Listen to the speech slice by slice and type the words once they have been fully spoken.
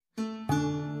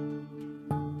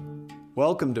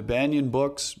Welcome to Banyan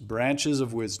Books, Branches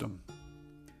of Wisdom,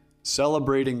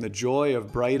 celebrating the joy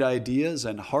of bright ideas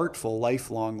and heartful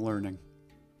lifelong learning.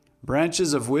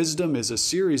 Branches of Wisdom is a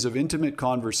series of intimate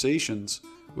conversations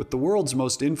with the world's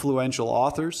most influential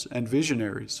authors and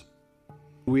visionaries.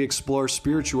 We explore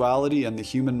spirituality and the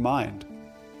human mind,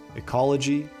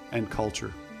 ecology and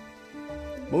culture.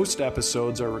 Most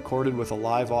episodes are recorded with a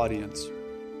live audience.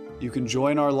 You can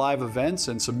join our live events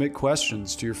and submit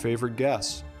questions to your favorite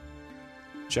guests.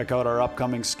 Check out our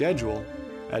upcoming schedule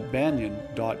at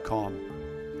banyan.com.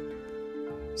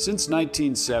 Since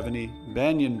 1970,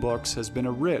 Banyan Books has been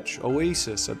a rich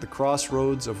oasis at the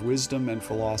crossroads of wisdom and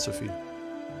philosophy,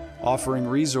 offering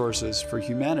resources for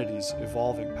humanity's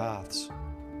evolving paths.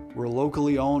 We're a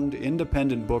locally owned,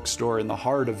 independent bookstore in the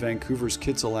heart of Vancouver's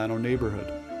Kitsilano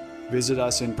neighborhood. Visit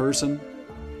us in person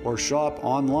or shop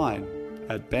online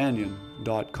at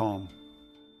banyan.com.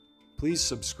 Please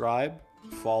subscribe,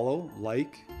 follow,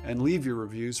 like, and leave your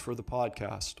reviews for the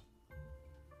podcast.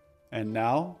 And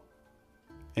now,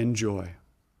 enjoy.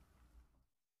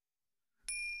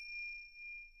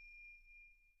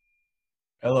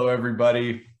 Hello,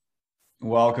 everybody.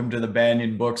 Welcome to the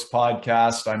Banyan Books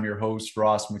podcast. I'm your host,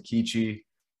 Ross McKeechee.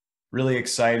 Really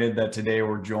excited that today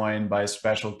we're joined by a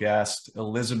special guest,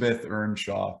 Elizabeth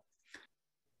Earnshaw.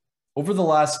 Over the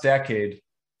last decade,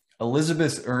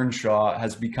 Elizabeth Earnshaw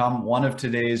has become one of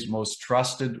today's most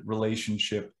trusted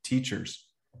relationship teachers,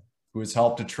 who has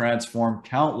helped to transform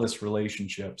countless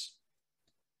relationships.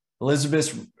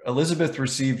 Elizabeth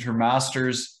received her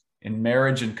master's in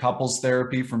marriage and couples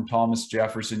therapy from Thomas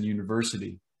Jefferson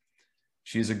University.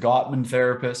 She is a Gottman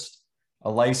therapist,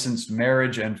 a licensed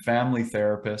marriage and family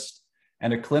therapist,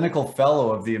 and a clinical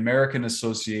fellow of the American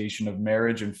Association of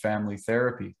Marriage and Family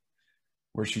Therapy,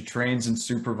 where she trains and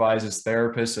supervises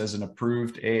therapists as an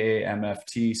approved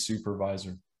AAMFT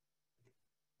supervisor.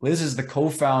 Liz is the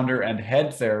co-founder and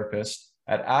head therapist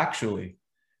at Actually,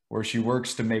 where she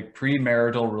works to make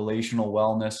premarital relational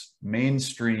wellness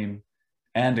mainstream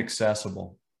and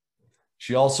accessible.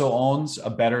 She also owns a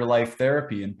Better Life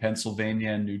Therapy in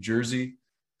Pennsylvania and New Jersey,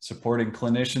 supporting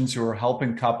clinicians who are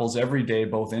helping couples every day,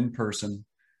 both in person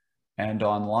and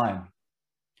online.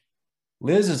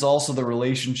 Liz is also the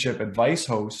relationship advice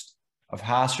host of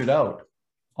Hash It Out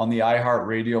on the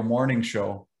iHeartRadio morning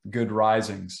show, Good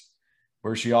Risings,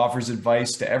 where she offers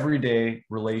advice to everyday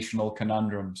relational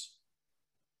conundrums.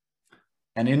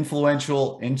 An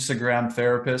influential Instagram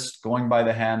therapist going by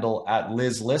the handle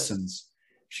 @LizListens,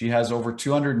 she has over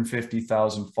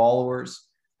 250,000 followers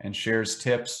and shares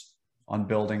tips on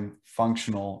building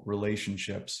functional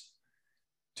relationships.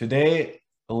 Today,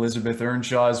 Elizabeth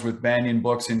Earnshaw is with Banyan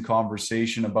Books in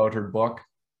conversation about her book,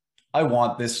 I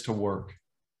Want This to Work,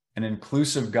 an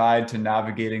inclusive guide to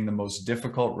navigating the most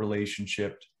difficult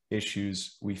relationship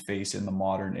issues we face in the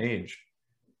modern age.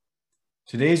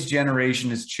 Today's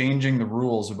generation is changing the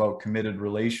rules about committed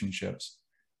relationships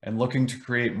and looking to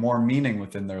create more meaning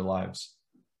within their lives.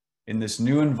 In this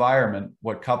new environment,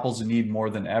 what couples need more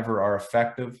than ever are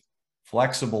effective,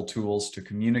 flexible tools to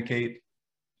communicate,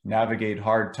 navigate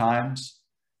hard times,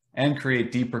 and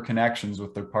create deeper connections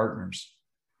with their partners.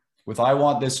 With I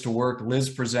Want This to Work, Liz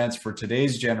presents for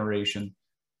today's generation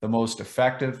the most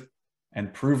effective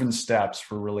and proven steps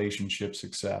for relationship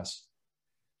success.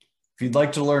 If you'd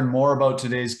like to learn more about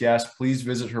today's guest, please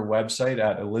visit her website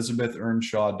at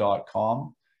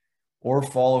elizabethernshaw.com or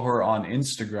follow her on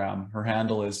Instagram. Her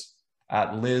handle is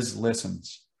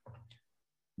 @LizListens.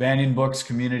 Banyan Books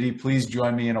community, please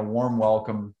join me in a warm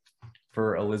welcome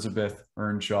for Elizabeth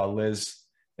Earnshaw. Liz,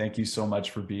 thank you so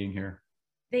much for being here.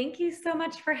 Thank you so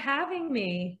much for having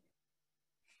me.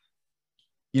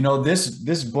 You know,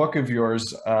 this book of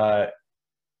yours,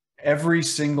 every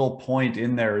single point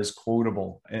in there is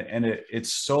quotable, and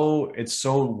it's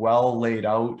so well laid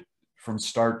out from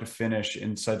start to finish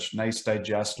in such nice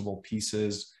digestible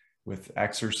pieces with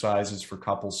exercises for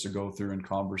couples to go through and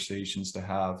conversations to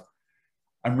have.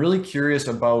 I'm really curious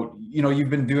about, you've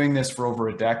been doing this for over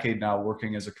a decade now,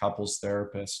 working as a couples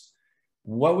therapist.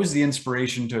 What was the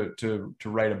inspiration to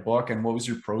write a book, and what was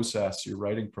your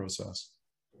writing process?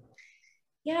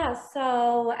 Yeah,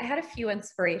 so I had a few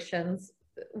inspirations.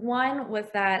 One was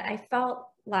that I felt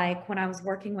like when I was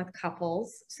working with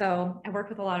couples, so I worked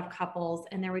with a lot of couples,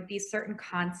 and there would be certain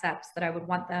concepts that I would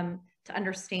want them to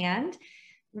understand,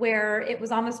 where it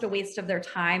was almost a waste of their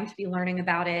time to be learning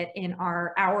about it in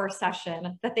our hour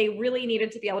session that they really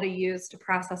needed to be able to use to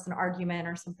process an argument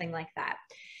or something like that.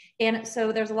 And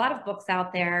so there's a lot of books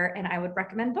out there, and I would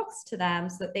recommend books to them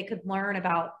so that they could learn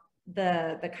about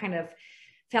the kind of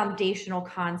foundational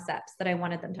concepts that I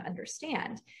wanted them to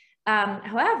understand.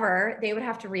 However, they would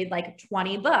have to read like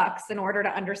 20 books in order to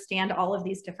understand all of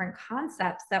these different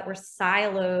concepts that were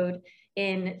siloed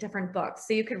in different books.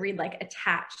 So you could read like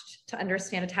Attached to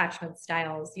understand attachment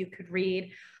styles. You could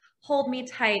read Hold Me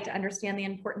Tight to understand the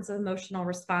importance of emotional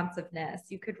responsiveness.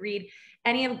 You could read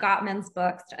any of Gottman's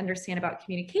books to understand about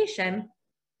communication.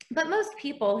 But most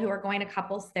people who are going to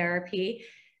couples therapy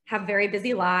have very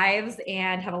busy lives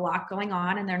and have a lot going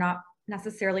on, and they're not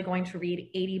necessarily going to read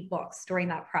 80 books during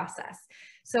that process.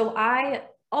 So I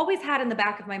always had in the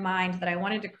back of my mind that I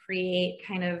wanted to create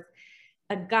kind of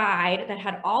a guide that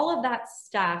had all of that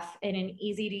stuff in an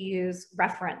easy to use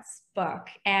reference book.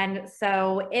 And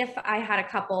so if I had a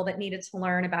couple that needed to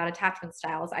learn about attachment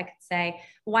styles, I could say,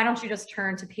 why don't you just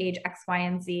turn to page X, Y,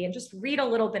 and Z and just read a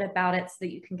little bit about it so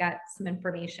that you can get some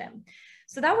information.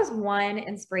 So that was one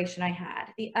inspiration I had.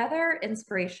 The other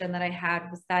inspiration that I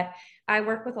had was that I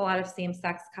work with a lot of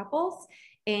same-sex couples,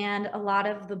 and a lot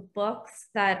of the books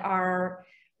that are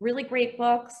really great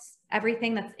books,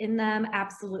 everything that's in them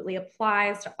absolutely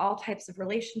applies to all types of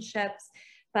relationships,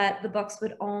 but the books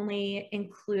would only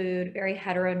include very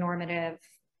heteronormative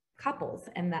couples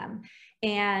in them.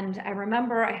 And I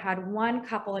remember I had one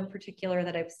couple in particular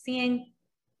that I was seeing,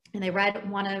 and they read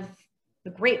one of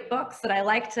the great books that I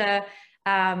like to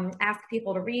ask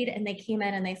people to read, and they came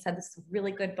in and they said, this is a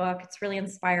really good book, it's really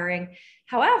inspiring.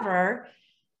 However,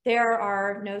 there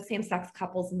are no same-sex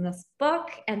couples in this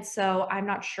book, and so I'm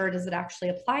not sure, does it actually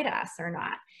apply to us or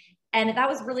not? And that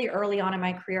was really early on in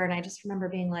my career, and I just remember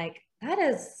being like, that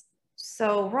is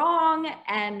so wrong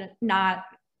and not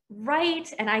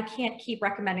right, and I can't keep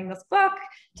recommending this book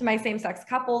to my same-sex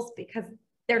couples because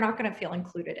they're not going to feel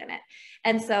included in it.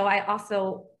 And so I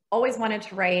also always wanted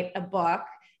to write a book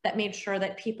that made sure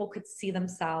that people could see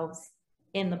themselves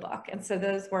in the book. And so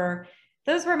those were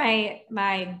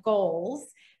my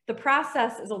goals. The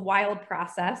process is a wild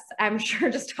process. I'm sure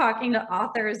just talking to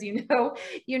authors, you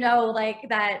know, like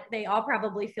that they all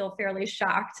probably feel fairly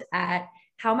shocked at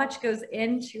how much goes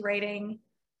into writing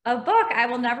a book. I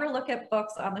will never look at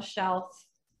books on the shelf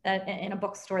in a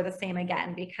bookstore the same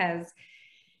again, because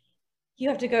you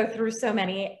have to go through so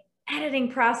many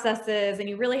editing processes, and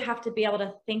you really have to be able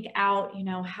to think out, you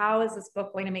know, how is this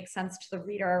book going to make sense to the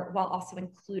reader while also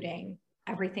including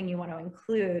everything you want to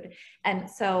include. And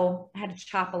so I had to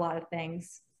chop a lot of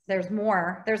things. There's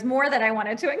more that I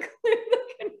wanted to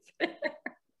include.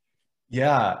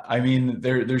 Yeah, I mean,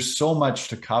 there's so much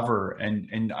to cover,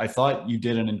 and I thought you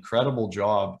did an incredible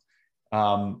job.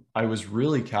 I was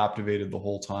really captivated the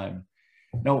whole time.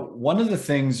 Now, one of the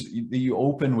things that you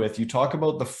open with, you talk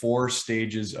about the 4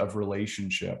 stages of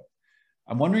relationship.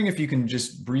 I'm wondering if you can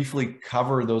just briefly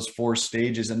cover those 4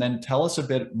 stages and then tell us a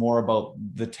bit more about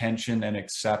the tension and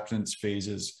acceptance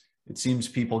phases. It seems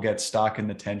people get stuck in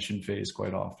the tension phase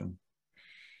quite often.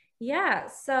 Yeah,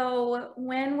 so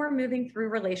when we're moving through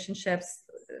relationships,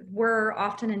 we're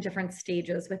often in different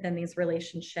stages within these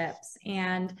relationships,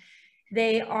 and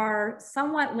they are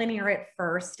somewhat linear at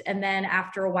first, and then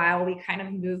after a while we kind of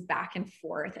move back and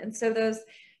forth. And so those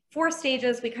 4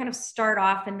 stages, we kind of start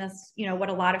off in this, you know, what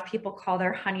a lot of people call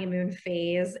their honeymoon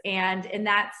phase. And in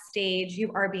that stage,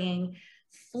 you are being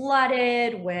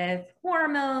flooded with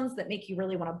hormones that make you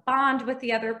really want to bond with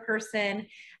the other person.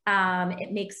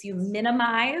 It makes you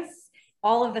minimize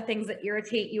all of the things that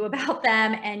irritate you about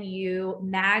them, and you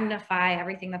magnify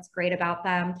everything that's great about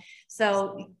them.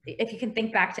 So if you can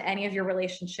think back to any of your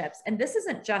relationships, and this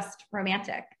isn't just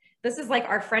romantic, this is like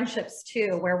our friendships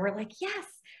too, where we're like, yes,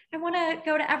 I want to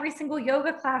go to every single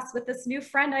yoga class with this new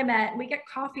friend I met, and we get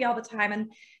coffee all the time,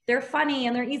 and they're funny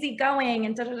and they're easygoing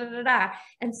and da da da da da.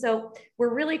 And so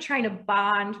we're really trying to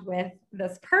bond with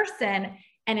this person.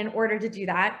 And in order to do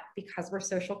that, because we're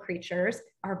social creatures,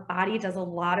 our body does a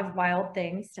lot of wild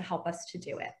things to help us to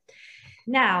do it.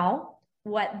 Now,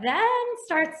 what then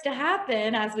starts to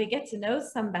happen as we get to know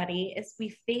somebody is we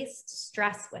face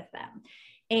stress with them.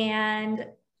 And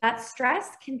that stress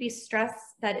can be stress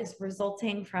that is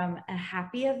resulting from a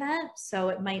happy event. So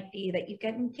it might be that you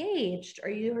get engaged,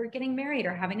 or you are getting married,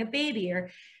 or having a baby,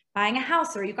 or buying a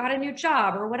house, or you got a new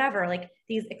job, or whatever, like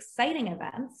these exciting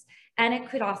events. And it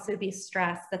could also be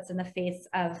stress that's in the face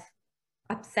of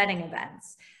upsetting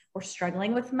events. We're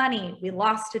struggling with money. We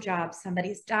lost a job.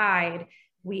 Somebody's died.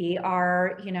 We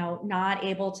are, you know, not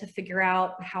able to figure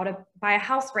out how to buy a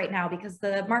house right now because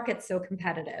the market's so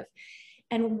competitive.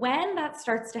 And when that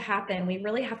starts to happen, we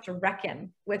really have to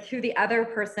reckon with who the other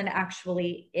person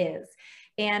actually is.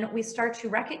 And we start to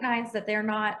recognize that they're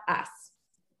not us.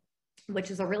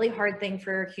 which is a really hard thing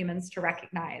for humans to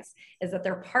recognize, is that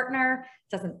their partner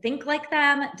doesn't think like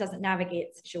them, doesn't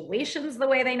navigate situations the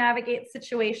way they navigate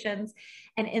situations.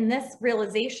 And in this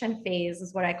realization phase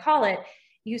is what I call it,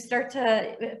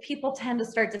 people tend to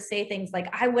start to say things like,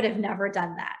 I would have never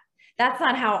done that. That's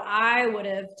not how I would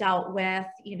have dealt with,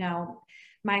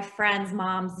 my friend's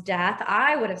mom's death.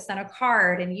 I would have sent a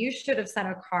card and you should have sent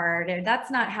a card. And that's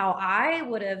not how I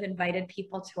would have invited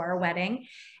people to our wedding.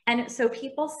 And so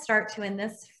people start to, in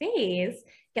this phase,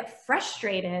 get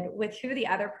frustrated with who the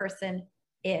other person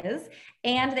is.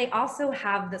 And they also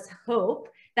have this hope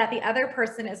that the other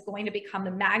person is going to become the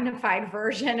magnified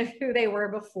version of who they were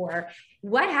before.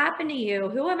 What happened to you?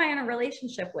 Who am I in a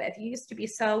relationship with? You used to be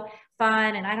so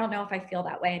fun, and I don't know if I feel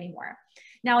that way anymore.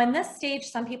 Now, in this stage,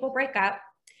 some people break up.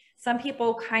 Some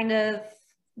people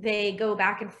they go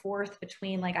back and forth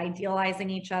between like idealizing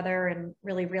each other and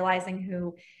really realizing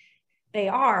who they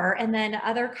are. And then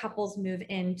other couples move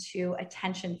into a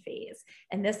tension phase.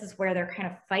 And this is where they're kind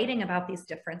of fighting about these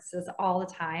differences all the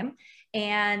time.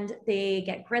 And they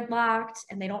get gridlocked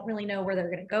and they don't really know where they're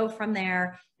going to go from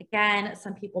there. Again,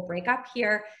 some people break up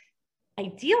here.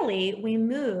 Ideally, we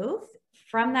move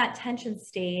from that tension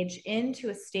stage into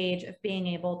a stage of being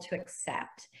able to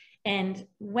accept. And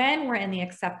when we're in the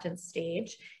acceptance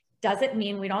stage, doesn't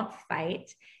mean we don't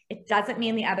fight. It doesn't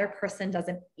mean the other person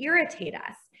doesn't irritate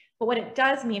us. But what it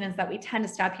does mean is that we tend to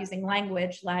stop using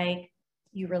language like,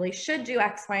 you really should do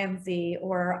X, Y, and Z,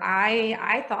 or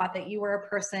I thought that you were a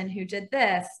person who did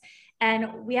this.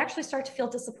 And we actually start to feel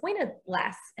disappointed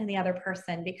less in the other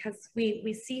person because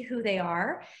we see who they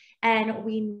are and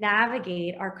we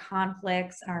navigate our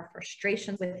conflicts and our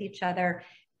frustrations with each other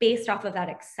based off of that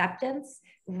acceptance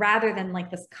rather than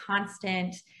like this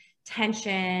constant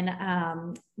tension,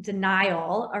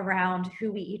 denial around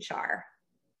who we each are.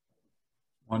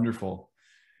 Wonderful.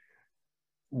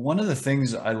 One of the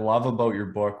things I love about your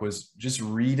book was just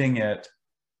reading it.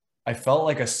 I felt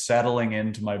like a settling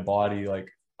into my body,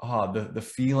 like, the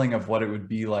feeling of what it would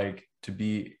be like to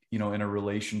be, in a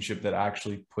relationship that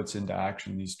actually puts into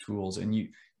action these tools. And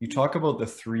you talk about the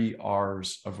 3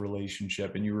 R's of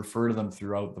relationship and you refer to them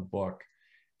throughout the book.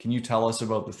 Can you tell us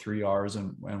about the 3 R's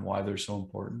and why they're so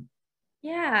important?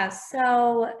 Yeah.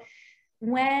 So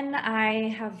when I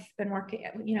have been working,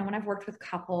 when I've worked with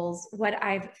couples, what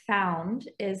I've found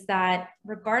is that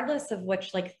regardless of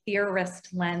which like theorist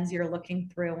lens you're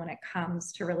looking through when it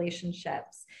comes to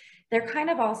relationships, they're kind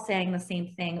of all saying the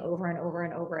same thing over and over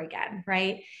and over again,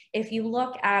 right? If you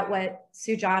look at what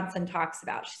Sue Johnson talks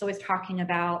about, she's always talking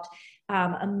about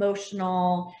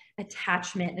emotional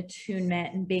attachment,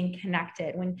 attunement, and being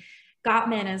connected. When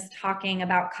Gottman is talking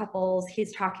about couples,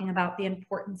 he's talking about the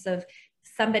importance of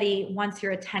somebody wants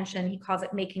your attention. He calls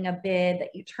it making a bid,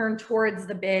 that you turn towards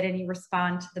the bid and you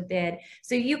respond to the bid.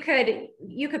 So you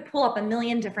could pull up a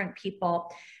million different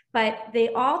people, but they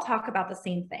all talk about the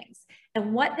same things.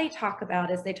 And what they talk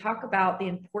about is they talk about the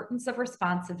importance of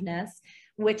responsiveness,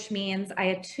 which means I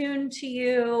attune to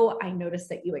you. I notice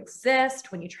that you exist.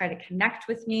 When you try to connect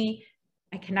with me,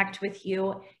 I connect with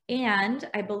you. And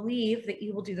I believe that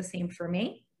you will do the same for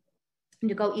me. And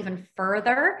to go even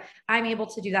further, I'm able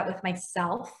to do that with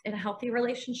myself in a healthy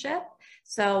relationship.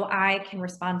 So I can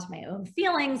respond to my own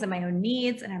feelings and my own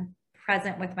needs, and I'm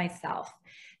present with myself.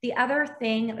 The other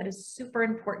thing that is super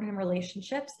important in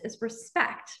relationships is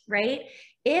respect, right?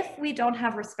 If we don't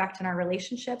have respect in our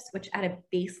relationships, which at a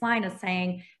baseline is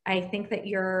saying, I think that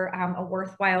you're a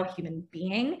worthwhile human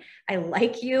being, I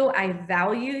like you, I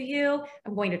value you,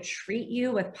 I'm going to treat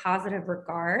you with positive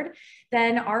regard,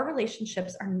 then our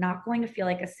relationships are not going to feel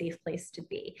like a safe place to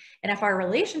be. And if our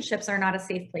relationships are not a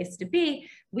safe place to be,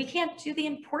 we can't do the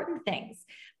important things.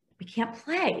 We can't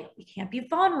play, we can't be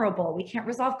vulnerable, we can't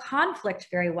resolve conflict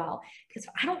very well. Because if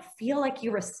I don't feel like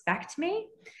you respect me,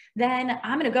 then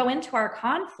I'm going to go into our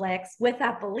conflicts with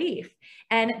that belief.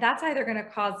 And that's either going to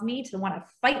cause me to want to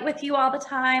fight with you all the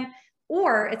time,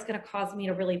 or it's going to cause me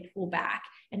to really pull back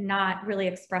and not really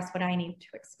express what I need to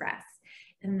express.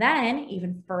 And then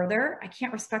even further, I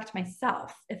can't respect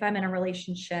myself if I'm in a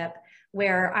relationship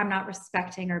where I'm not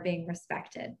respecting or being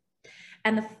respected.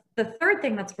 And the third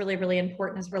thing that's really, really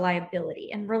important is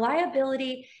reliability. And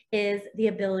reliability is the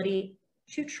ability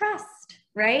to trust,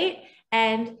 right?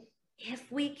 And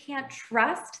if we can't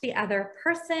trust the other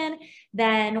person,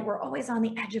 then we're always on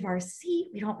the edge of our seat.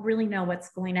 We don't really know what's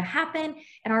going to happen.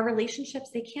 And our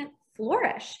relationships, they can't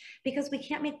flourish because we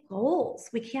can't make goals.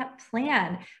 We can't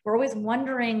plan. We're always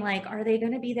wondering, like, are they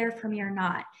going to be there for me or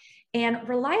not? And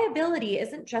reliability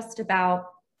isn't just about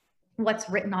what's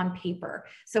written on paper.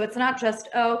 So it's not just,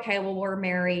 oh, okay, well, we're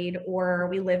married or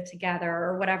we live together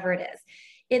or whatever it is.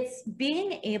 It's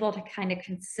being able to kind of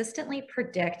consistently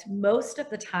predict most of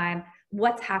the time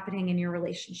what's happening in your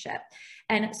relationship.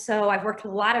 And so I've worked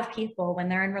with a lot of people when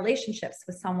they're in relationships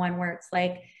with someone where it's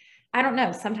like, I don't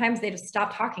know, sometimes they just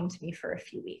stop talking to me for a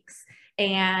few weeks,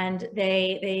 and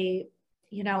they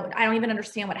you know, I don't even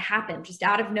understand what happened. Just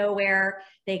out of nowhere,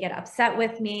 they get upset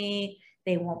with me.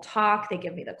 They won't talk. They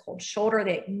give me the cold shoulder.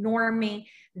 They ignore me.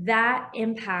 That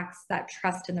impacts that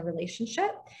trust in the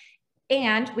relationship.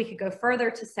 And we could go further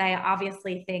to say,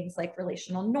 obviously, things like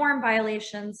relational norm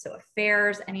violations, so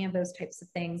affairs, any of those types of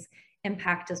things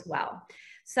impact as well.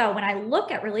 So when I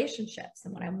look at relationships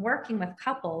and when I'm working with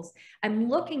couples, I'm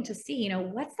looking to see, you know,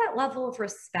 what's that level of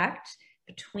respect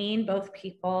between both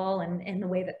people and the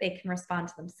way that they can respond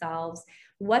to themselves?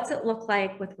 What's it look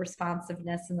like with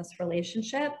responsiveness in this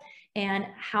relationship? And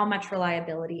how much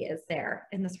reliability is there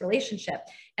in this relationship?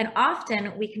 And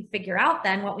often we can figure out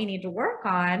then what we need to work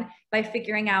on by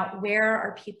figuring out where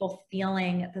are people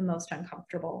feeling the most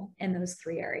uncomfortable in those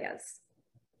three areas.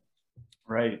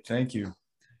 Right. Thank you.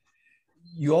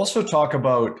 You also talk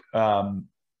about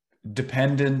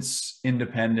dependence,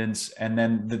 independence, and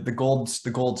then the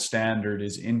gold standard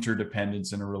is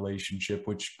interdependence in a relationship,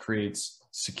 which creates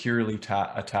securely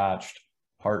attached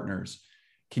partners.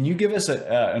 Can you give us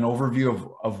an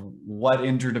overview of what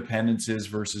interdependence is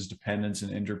versus dependence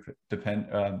and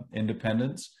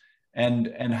independence,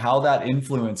 and how that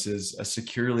influences a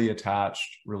securely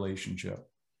attached relationship?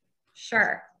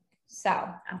 Sure. So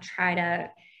I'll try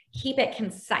to keep it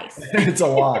concise. It's a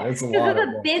lot. It's a lot. This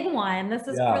is a big one. This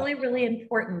is really, really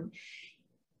important.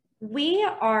 We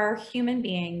are human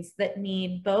beings that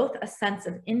need both a sense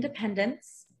of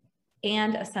independence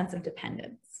and a sense of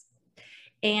dependence.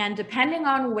 And depending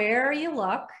on where you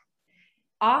look,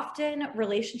 often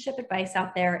relationship advice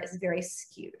out there is very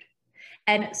skewed.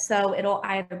 And so it'll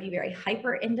either be very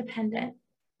hyper independent.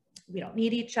 We don't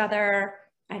need each other.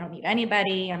 I don't need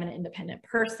anybody. I'm an independent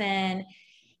person.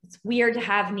 It's weird to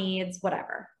have needs,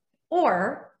 whatever.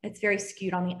 Or it's very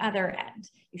skewed on the other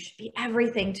end. You should be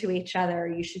everything to each other.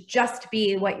 You should just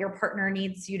be what your partner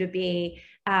needs you to be,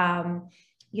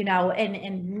 you know,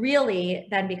 and really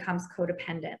then becomes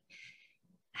codependent.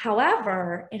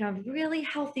 However, in a really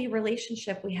healthy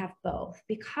relationship, we have both,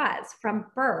 because from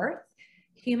birth,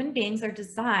 human beings are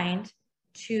designed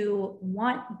to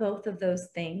want both of those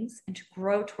things and to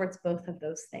grow towards both of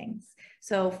those things.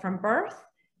 So from birth,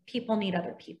 people need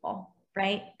other people,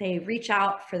 right? They reach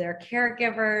out for their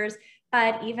caregivers,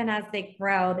 but even as they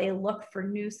grow, they look for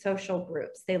new social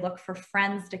groups. They look for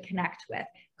friends to connect with,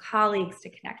 colleagues to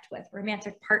connect with,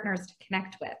 romantic partners to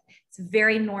connect with. It's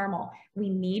very normal. We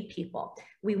need people.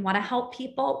 We want to help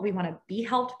people. We want to be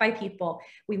helped by people.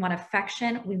 We want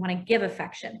affection. We want to give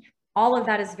affection. All of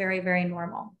that is very, very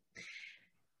normal.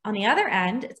 On the other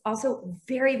end, it's also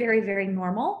very, very, very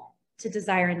normal to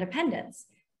desire independence.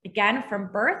 Again,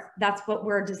 from birth, that's what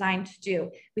we're designed to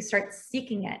do. We start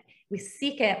seeking it. We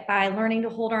seek it by learning to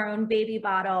hold our own baby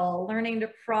bottle, learning to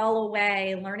crawl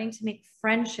away, learning to make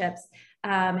friendships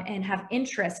and have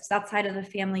interests outside of the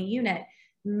family unit,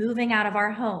 moving out of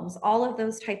our homes. All of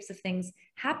those types of things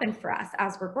happen for us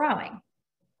as we're growing.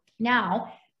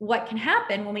 Now, what can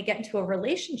happen when we get into a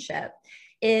relationship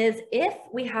is if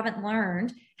we haven't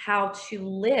learned how to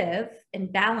live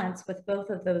in balance with both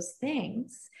of those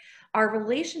things, our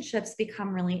relationships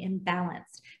become really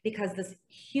imbalanced, because this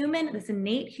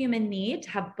innate human need to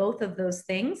have both of those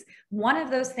things, one of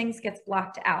those things gets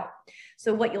blocked out.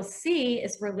 So what you'll see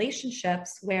is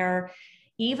relationships where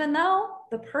even though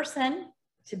the person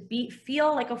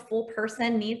feel like a full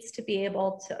person needs to be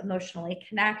able to emotionally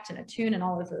connect and attune and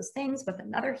all of those things with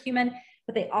another human,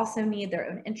 but they also need their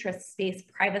own interest, space,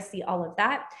 privacy, all of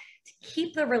that to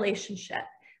keep the relationship.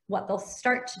 What they'll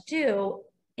start to do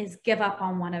is give up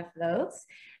on one of those,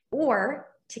 or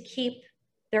to keep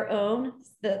their own,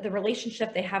 the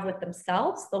relationship they have with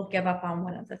themselves, they'll give up on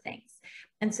one of the things.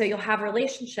 And so you'll have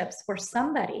relationships where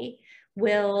somebody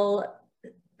will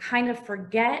kind of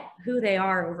forget who they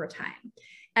are over time.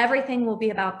 Everything will be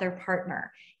about their partner,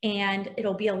 and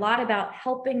it'll be a lot about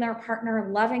helping their partner,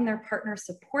 loving their partner,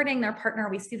 supporting their partner.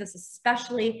 We see this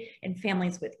especially in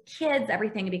families with kids.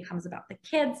 Everything becomes about the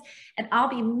kids. And I'll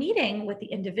be meeting with the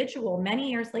individual many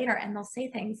years later, and they'll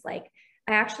say things like,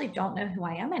 I actually don't know who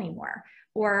I am anymore.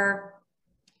 Or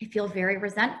I feel very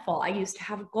resentful. I used to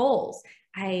have goals.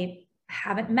 I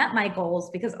haven't met my goals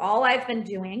because all I've been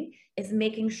doing is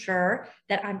making sure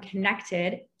that I'm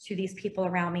connected to these people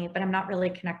around me, but I'm not really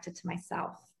connected to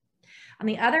myself. On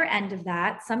the other end of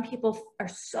that, some people are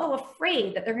so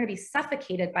afraid that they're going to be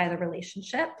suffocated by the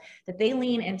relationship that they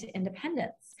lean into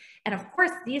independence. And of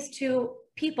course, these two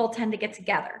people tend to get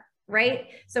together, right?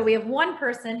 So we have one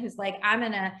person who's like, I'm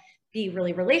going to be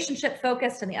really relationship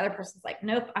focused, and the other person's like,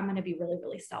 nope, I'm going to be really,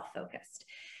 really self-focused.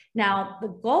 Now, the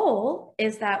goal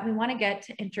is that we want to get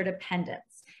to interdependence.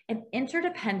 And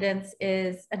interdependence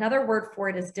is, another word for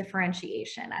it is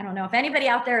differentiation. I don't know if anybody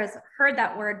out there has heard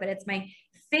that word, but it's my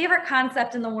favorite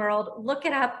concept in the world. Look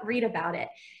it up, read about it.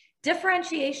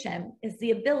 Differentiation is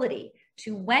the ability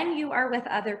to, when you are with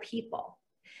other people,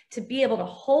 to be able to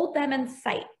hold them in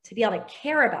sight, to be able to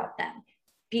care about them,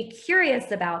 be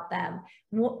curious about them,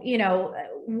 you know,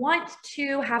 want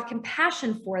to have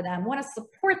compassion for them, want to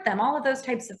support them, all of those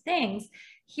types of things,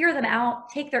 hear them out,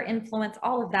 take their influence,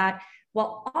 all of that,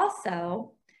 while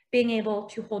also being able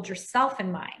to hold yourself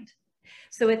in mind.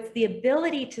 So it's the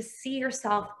ability to see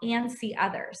yourself and see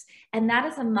others. And that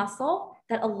is a muscle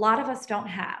that a lot of us don't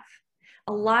have.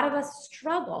 A lot of us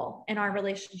struggle in our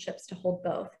relationships to hold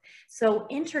both. So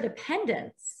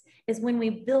interdependence is when we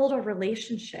build a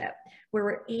relationship where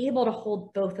we're able to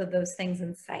hold both of those things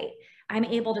in sight. I'm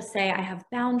able to say, I have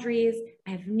boundaries,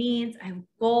 I have needs, I have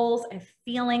goals, I have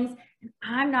feelings, and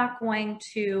I'm not going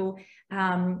to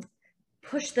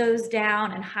push those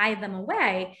down and hide them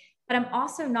away, but I'm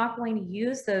also not going to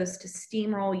use those to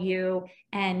steamroll you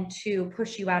and to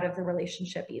push you out of the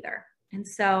relationship either. And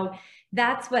so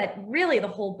that's what really the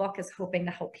whole book is hoping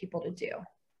to help people to do.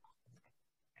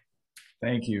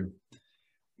 Thank you.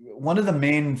 One of the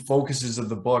main focuses of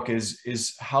the book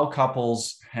is how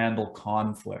couples handle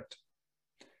conflict.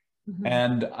 Mm-hmm.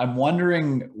 And I'm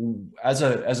wondering, as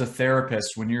a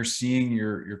therapist, when you're seeing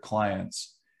your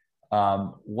clients,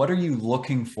 what are you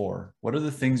looking for? What are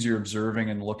the things you're observing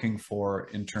and looking for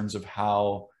in terms of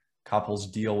how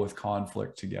couples deal with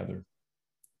conflict together?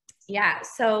 Yeah,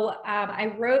 so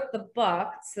I wrote the book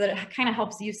so that it kind of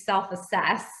helps you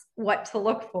self-assess what to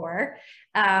look for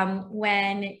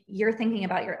when you're thinking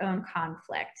about your own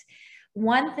conflict.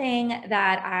 One thing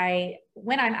that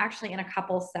when I'm actually in a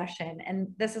couples session, and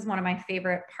this is one of my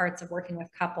favorite parts of working with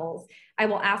couples, I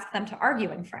will ask them to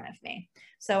argue in front of me.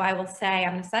 So I will say,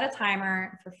 I'm going to set a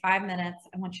timer for 5 minutes.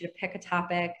 I want you to pick a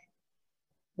topic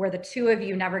where the two of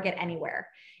you never get anywhere.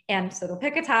 And so they'll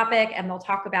pick a topic and they'll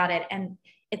talk about it. And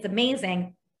it's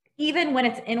amazing. Even when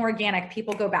it's inorganic,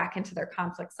 people go back into their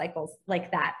conflict cycles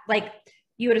like that. Like,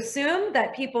 you would assume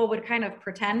that people would kind of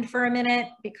pretend for a minute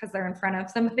because they're in front of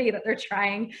somebody that they're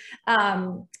trying,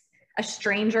 a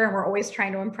stranger, and we're always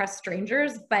trying to impress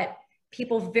strangers, but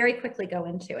people very quickly go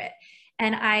into it.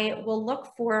 And I will look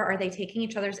for, are they taking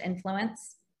each other's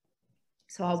influence?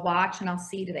 So I'll watch and I'll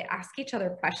see, do they ask each other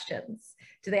questions?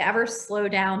 Do they ever slow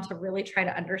down to really try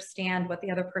to understand what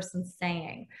the other person's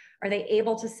saying? Are they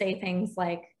able to say things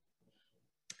like,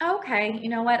 okay, you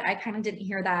know what, I kind of didn't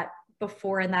hear that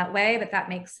before in that way, but that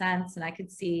makes sense, and I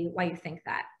could see why you think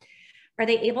that. Are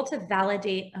they able to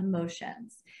validate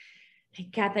emotions? I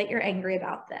get that you're angry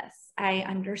about this. I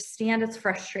understand it's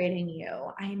frustrating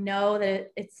you. I know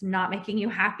that it's not making you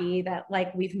happy that,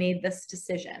 like, we've made this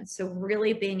decision. So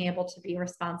really being able to be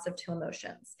responsive to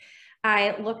emotions.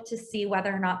 I look to see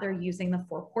whether or not they're using the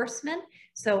 4 horsemen.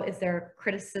 So is there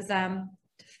criticism,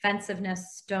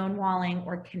 defensiveness, stonewalling,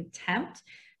 or contempt?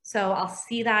 So I'll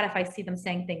see that if I see them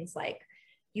saying things like,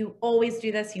 you always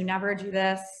do this, you never do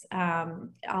this.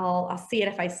 I'll see it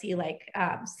if I see like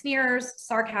sneers,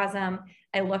 sarcasm.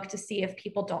 I look to see if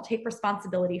people don't take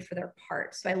responsibility for their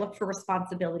part. So I look for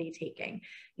responsibility taking.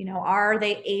 You know, are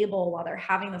they able, while they're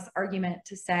having this argument,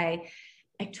 to say,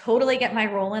 I totally get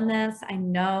my role in this. I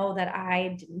know that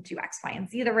I didn't do X, Y, and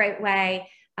Z the right way.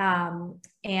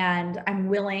 And I'm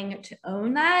willing to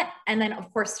own that. And then,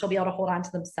 of course, still be able to hold on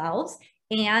to themselves.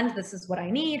 And this is what I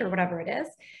need, or whatever it is.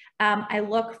 I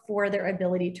look for their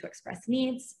ability to express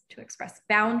needs, to express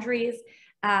boundaries,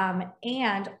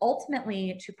 and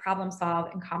ultimately to problem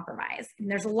solve and compromise. And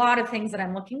there's a lot of things that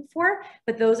I'm looking for,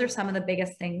 but those are some of the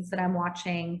biggest things that I'm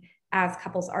watching as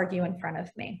couples argue in front of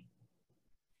me.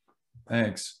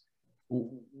 Thanks.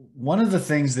 One of the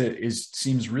things that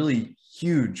seems really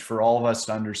huge for all of us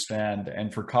to understand,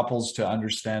 and for couples to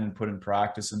understand and put in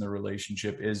practice in their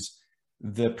relationship, is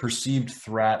the perceived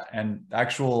threat and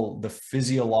the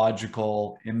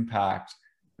physiological impact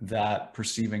that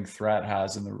perceiving threat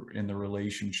has in the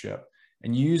relationship.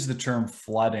 And you use the term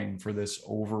flooding for this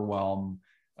overwhelm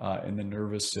in the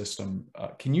nervous system.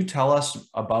 Can you tell us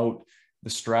about the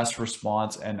stress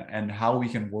response and how we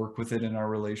can work with it in our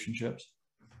relationships?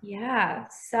 Yeah,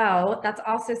 so that's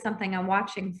also something I'm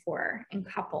watching for in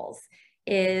couples,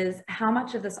 is how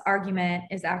much of this argument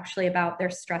is actually about their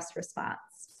stress response.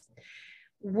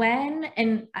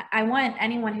 And I want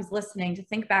anyone who's listening to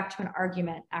think back to an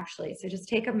argument, actually. So just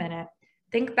take a minute,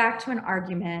 think back to an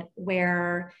argument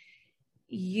where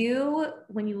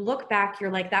when you look back,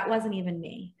 you're like, that wasn't even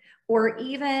me. Or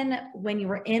even when you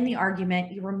were in the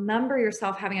argument, you remember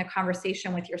yourself having a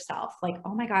conversation with yourself, like,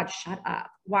 oh my God, shut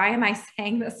up. Why am I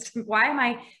saying this?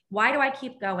 Why do I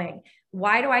keep going?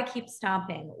 Why do I keep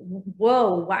stomping?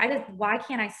 Whoa, why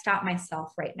can't I stop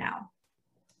myself right now?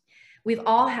 We've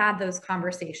all had those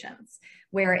conversations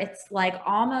where it's like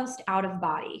almost out of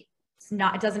body.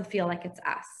 It doesn't feel like it's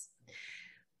us.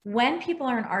 When people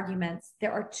are in arguments,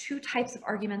 there are two types of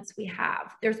arguments we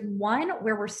have. There's one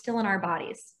where we're still in our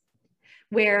bodies,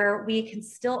 where we can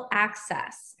still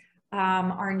access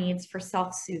our needs for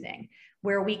self-soothing,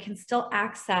 where we can still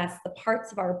access the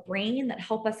parts of our brain that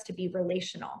help us to be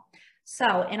relational.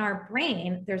 So in our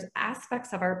brain, there's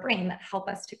aspects of our brain that help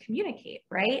us to communicate,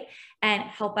 right? And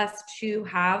help us to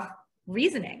have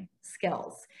reasoning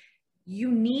skills.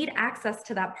 You need access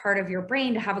to that part of your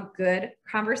brain to have a good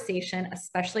conversation,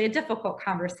 especially a difficult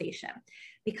conversation,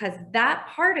 because that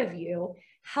part of you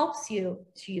helps you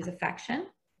to use affection.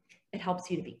 It helps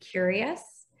you to be curious.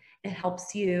 It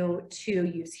helps you to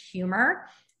use humor.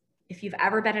 If you've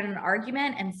ever been in an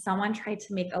argument and someone tried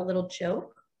to make a little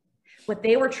joke, what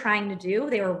they were trying to do,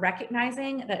 they were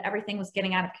recognizing that everything was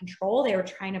getting out of control. They were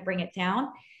trying to bring it down.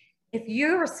 If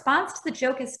your response to the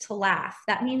joke is to laugh,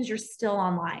 that means you're still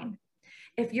online.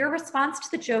 If your response to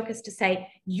the joke is to say,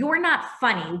 you're not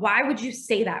funny, why would you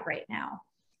say that right now?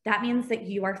 That means that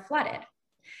you are flooded.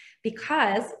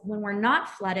 Because when we're not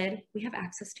flooded, we have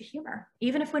access to humor.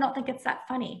 Even if we don't think it's that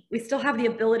funny, we still have the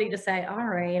ability to say, all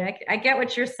right, I get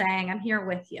what you're saying. I'm here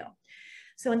with you.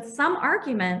 So in some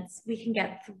arguments, we can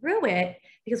get through it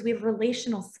because we have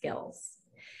relational skills.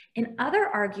 In other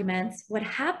arguments, what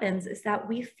happens is that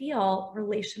we feel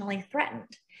relationally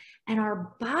threatened, and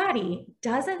our body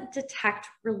doesn't detect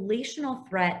relational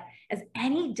threat as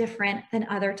any different than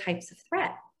other types of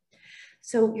threat.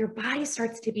 So your body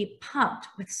starts to be pumped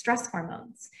with stress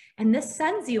hormones. And this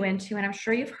sends you into, and I'm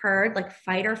sure you've heard, like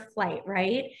fight or flight,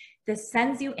 right? This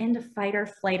sends you into fight or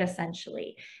flight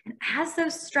essentially. And as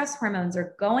those stress hormones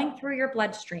are going through your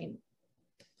bloodstream,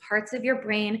 parts of your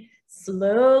brain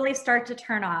slowly start to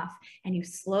turn off, and you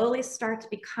slowly start to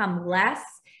become less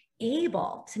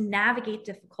able to navigate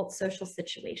difficult social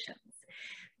situations.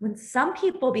 When some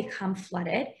people become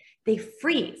flooded, they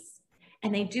freeze.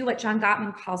 And they do what John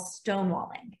Gottman calls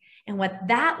stonewalling. And what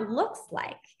that looks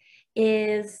like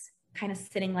is kind of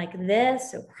sitting like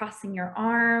this, so crossing your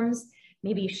arms,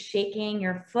 maybe shaking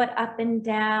your foot up and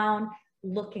down,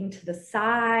 looking to the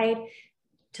side.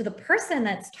 To the person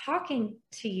that's talking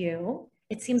to you,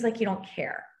 it seems like you don't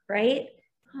care, right?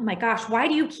 Oh my gosh, why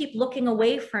do you keep looking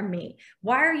away from me?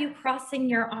 Why are you crossing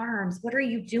your arms? What are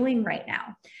you doing right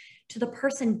now? To the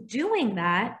person doing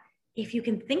that, if you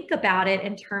can think about it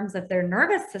in terms of their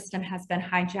nervous system has been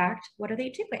hijacked, what are they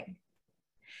doing?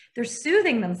 They're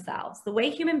soothing themselves. The way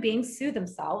human beings soothe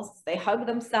themselves, they hug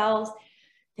themselves,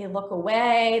 they look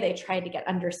away, they try to get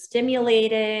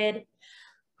understimulated.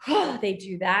 They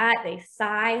do that, they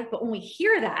sigh. But when we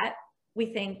hear that, we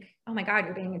think, oh my God,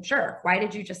 you're being a jerk. Why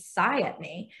did you just sigh at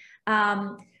me?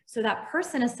 So that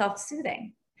person is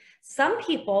self-soothing. Some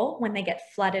people, when they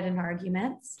get flooded in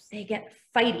arguments, they get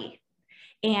fighty.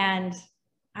 And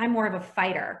I'm more of a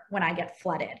fighter when I get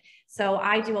flooded. So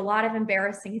I do a lot of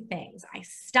embarrassing things. I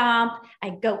stomp, I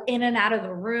go in and out of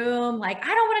the room, like, I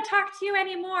don't want to talk to you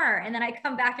anymore. And then I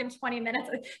come back in 20 minutes,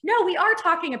 like, no, we are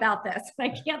talking about this. I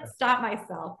can't stop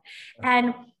myself.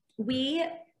 And we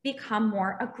become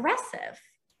more aggressive,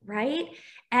 right?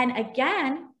 And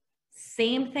again,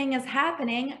 same thing is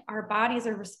happening. Our bodies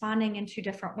are responding in two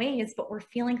different ways, but we're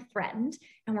feeling threatened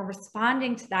and we're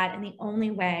responding to that in the only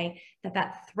way that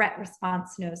that threat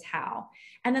response knows how.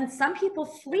 And then some people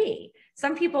flee.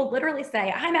 Some people literally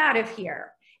say, I'm out of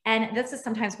here. And this is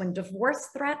sometimes when divorce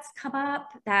threats come up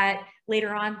that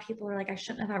later on people are like, I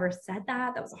shouldn't have ever said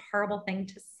that. That was a horrible thing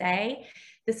to say.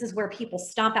 This is where people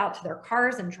stomp out to their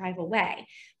cars and drive away.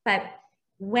 But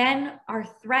when our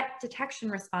threat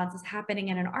detection response is happening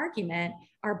in an argument,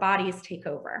 our bodies take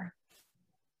over.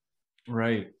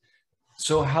 Right.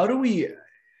 So how do we,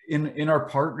 in our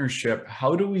partnership,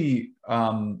 how do we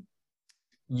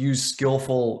use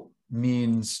skillful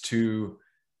means to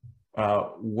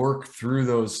work through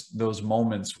those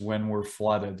moments when we're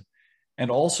flooded? And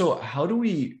also, how do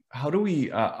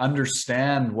we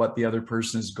understand what the other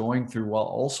person is going through while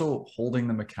also holding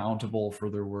them accountable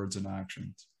for their words and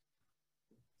actions?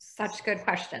 Such good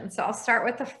question. So I'll start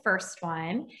with the first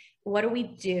one. What do we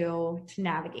do to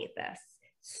navigate this?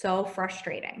 So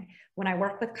frustrating. When I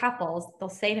work with couples, they'll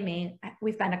say to me,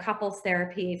 we've been to couples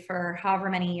therapy for however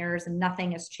many years and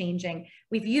nothing is changing.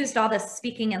 We've used all this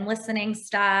speaking and listening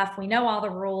stuff. We know all the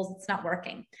rules. It's not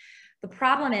working. The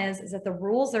problem is that the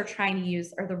rules they're trying to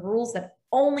use are the rules that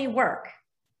only work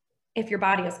if your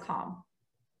body is calm.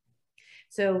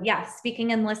 So yeah,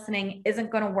 speaking and listening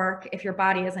isn't going to work if your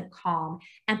body isn't calm.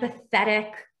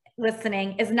 Empathetic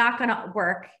listening is not going to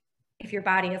work if your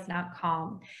body is not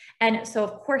calm. And so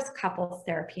of course, couples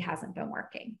therapy hasn't been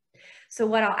working. So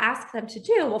what I'll ask them to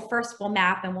do, well, first we'll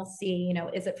map and we'll see, you know,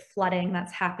 is it flooding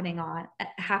that's happening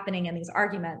in these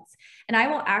arguments? And I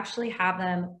will actually have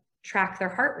them track their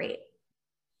heart rate.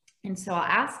 And so I'll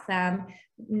ask them,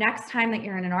 next time that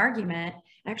you're in an argument,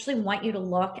 I actually want you to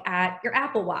look at your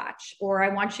Apple Watch, or I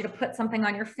want you to put something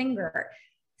on your finger,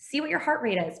 see what your heart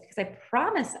rate is, because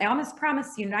I almost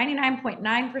promise you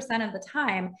 99.9% of the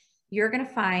time, you're going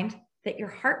to find that your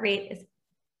heart rate is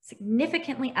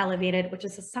significantly elevated, which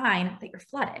is a sign that you're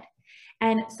flooded.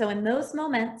 And so in those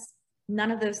moments, none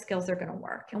of those skills are going to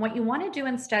work. And what you want to do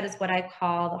instead is what I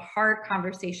call the hard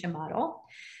conversation model,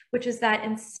 which is that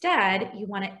instead you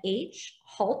want to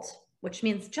halt, which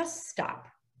means just stop.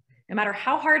 No matter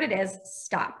how hard it is,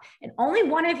 stop. And only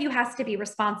one of you has to be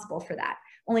responsible for that.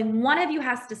 Only one of you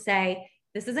has to say,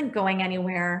 this isn't going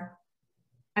anywhere.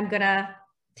 I'm going to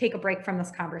take a break from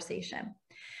this conversation.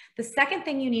 The second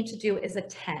thing you need to do is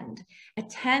attend.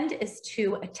 Attend is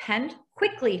to attend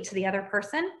quickly to the other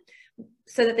person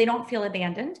so that they don't feel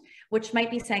abandoned, which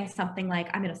might be saying something like,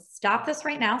 I'm going to stop this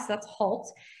right now. So that's halt.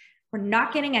 We're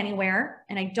not getting anywhere,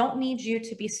 and I don't need you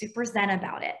to be super zen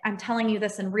about it. I'm telling you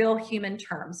this in real human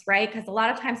terms, right? Because a lot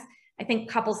of times I think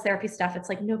couples therapy stuff, it's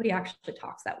like nobody actually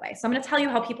talks that way. So I'm going to tell you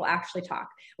how people actually talk,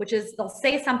 which is they'll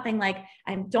say something like,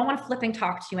 I don't want to flipping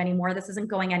talk to you anymore. This isn't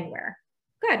going anywhere.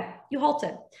 Good, you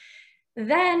halted.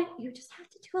 Then you just have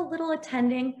to do a little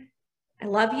attending. I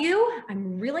love you.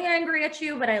 I'm really angry at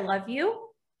you, but I love you.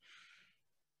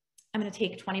 I'm going to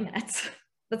take 20 minutes.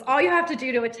 That's all you have to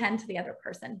do to attend to the other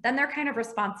person. Then they're kind of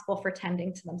responsible for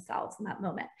tending to themselves in that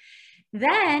moment.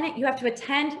 Then you have to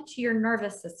attend to your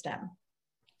nervous system.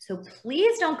 So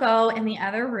please don't go in the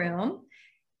other room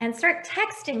and start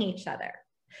texting each other.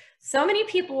 So many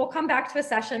people will come back to a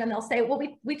session and they'll say, well,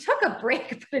 we took a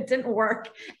break, but it didn't work.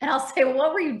 And I'll say, well,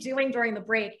 what were you doing during the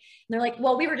break? And they're like,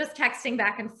 well, we were just texting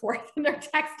back and forth. And they're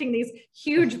texting these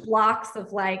huge blocks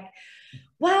of like,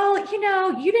 well, you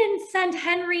know, you didn't send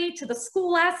Henry to the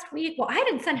school last week. Well, I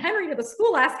didn't send Henry to the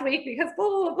school last week because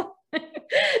blah, blah, blah.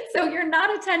 So you're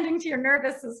not attending to your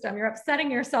nervous system. You're upsetting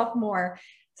yourself more.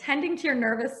 Tending to your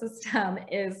nervous system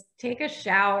is take a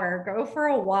shower, go for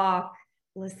a walk,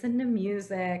 listen to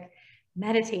music,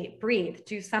 meditate, breathe,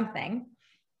 do something.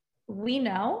 We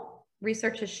know,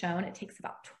 research has shown it takes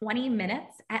about 20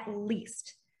 minutes, at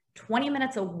least 20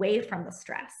 minutes away from the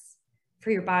stress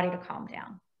for your body to calm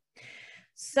down.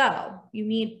 So you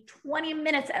need 20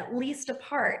 minutes at least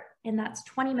apart, and that's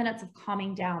 20 minutes of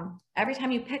calming down. Every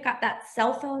time you pick up that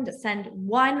cell phone to send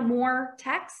one more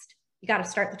text, you got to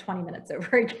start the 20 minutes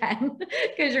over again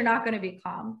because you're not going to be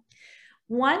calm.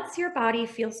 Once your body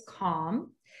feels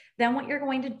calm, then what you're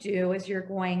going to do is you're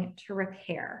going to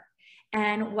repair.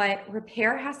 And what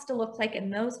repair has to look like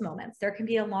in those moments, there can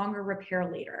be a longer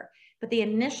repair later, but the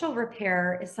initial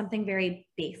repair is something very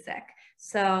basic.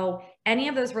 So any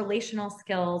of those relational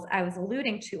skills I was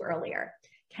alluding to earlier,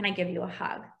 can I give you a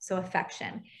hug? So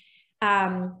affection,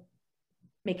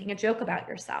 making a joke about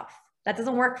yourself. That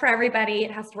doesn't work for everybody.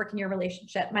 It has to work in your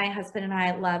relationship. My husband and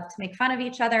I love to make fun of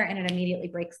each other and it immediately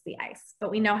breaks the ice,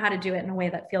 but we know how to do it in a way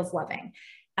that feels loving.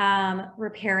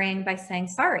 Repairing by saying,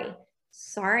 sorry,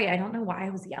 I don't know why I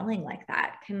was yelling like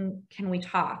that. Can we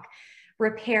talk?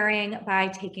 Repairing by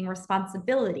taking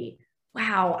responsibility.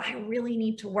 Wow, I really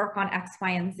need to work on X,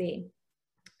 Y, and Z.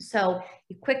 So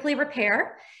you quickly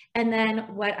repair. And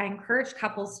then what I encourage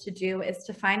couples to do is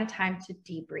to find a time to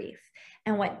debrief.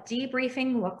 And what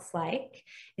debriefing looks like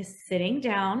is sitting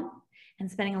down and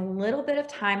spending a little bit of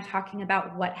time talking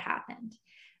about what happened.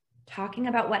 Talking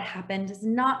about what happened does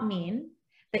not mean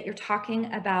that you're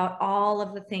talking about all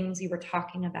of the things you were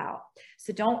talking about.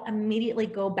 So don't immediately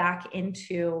go back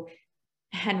into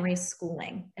Henry's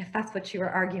schooling, if that's what you were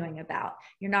arguing about.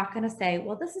 You're not going to say,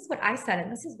 well, this is what I said, and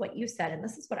this is what you said, and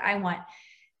this is what I want.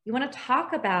 You want to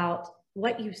talk about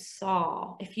what you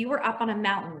saw. If you were up on a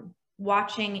mountain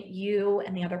watching you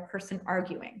and the other person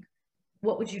arguing,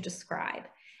 what would you describe?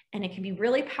 And it can be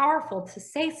really powerful to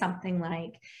say something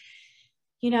like,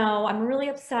 you know, I'm really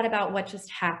upset about what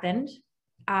just happened.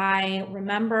 I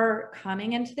remember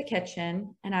coming into the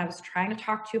kitchen and I was trying to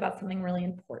talk to you about something really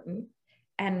important.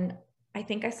 And I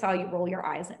think I saw you roll your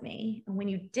eyes at me. And when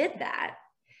you did that,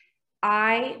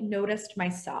 I noticed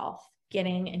myself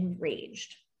getting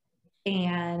enraged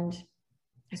and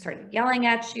I started yelling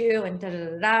at you and da, da,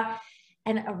 da, da.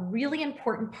 And a really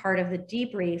important part of the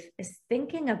debrief is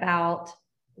thinking about,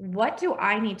 what do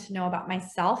I need to know about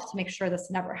myself to make sure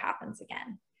this never happens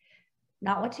again?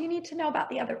 Not what do you need to know about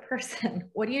the other person?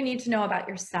 What do you need to know about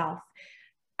yourself?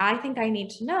 I think I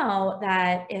need to know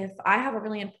that if I have a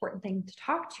really important thing to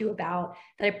talk to you about,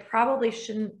 that I probably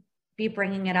shouldn't be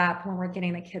bringing it up when we're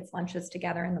getting the kids' lunches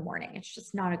together in the morning. It's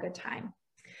just not a good time.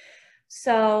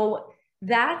 So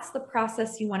that's the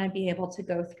process you want to be able to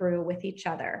go through with each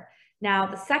other. Now,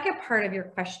 the second part of your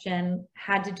question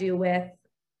had to do with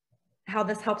how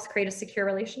this helps create a secure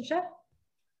relationship?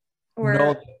 Or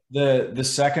No, the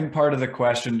second part of the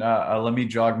question, let me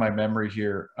jog my memory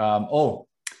here.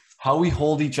 How we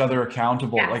hold each other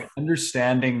accountable, yes. like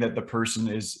understanding that the person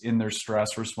is in their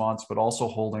stress response, but also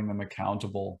holding them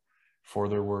accountable for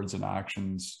their words and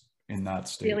actions in that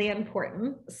state. Really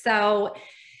important. So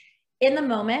in the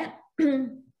moment,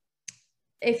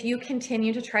 if you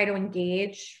continue to try to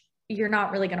engage, you're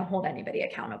not really going to hold anybody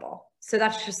accountable. So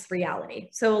that's just reality.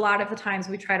 So a lot of the times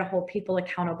we try to hold people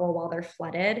accountable while they're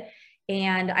flooded.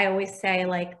 And I always say,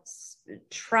 like,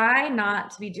 try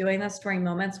not to be doing this during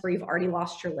moments where you've already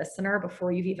lost your listener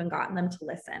before you've even gotten them to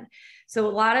listen. So a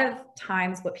lot of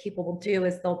times what people will do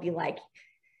is they'll be like,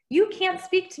 you can't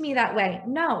speak to me that way.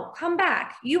 No, come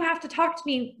back. You have to talk to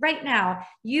me right now.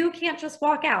 You can't just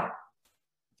walk out.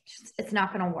 It's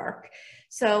not going to work.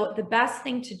 So the best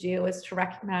thing to do is to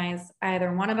recognize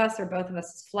either one of us or both of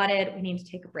us is flooded. We need to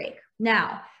take a break.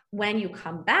 Now, when you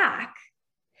come back,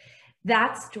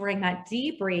 that's during that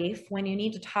debrief when you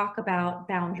need to talk about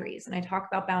boundaries. And I talk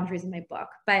about boundaries in my book,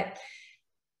 but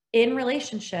in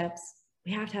relationships,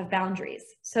 we have to have boundaries.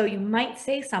 So you might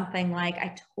say something like,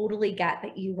 I totally get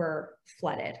that you were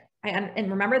flooded. And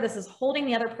remember, this is holding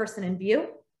the other person in view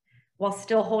while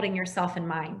still holding yourself in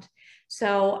mind.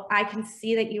 So I can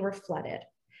see that you were flooded.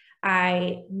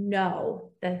 I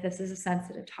know that this is a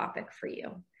sensitive topic for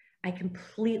you. I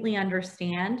completely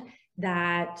understand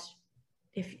that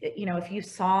if you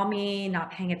saw me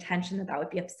not paying attention, that would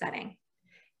be upsetting.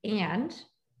 And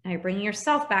now you're bringing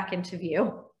yourself back into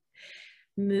view.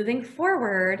 Moving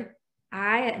forward,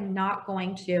 I'm not,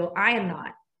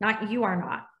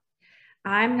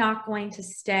 I'm not going to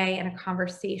stay in a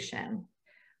conversation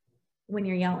when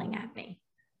you're yelling at me.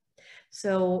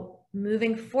 So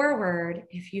moving forward,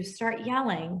 if you start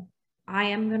yelling, I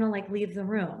am going to leave the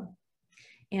room.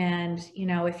 And,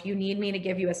 if you need me to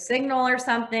give you a signal or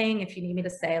something, if you need me to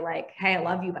say hey, I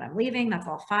love you, but I'm leaving, that's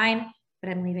all fine,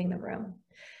 but I'm leaving the room.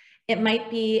 It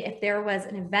might be if there was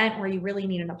an event where you really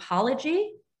need an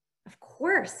apology, of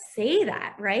course, say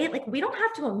that, right? We don't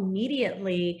have to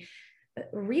immediately,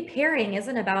 repairing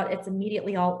isn't about it's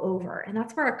immediately all over. And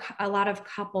that's where a lot of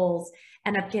couples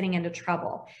end up getting into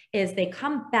trouble, is they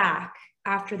come back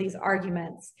after these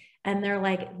arguments and they're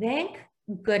like, thank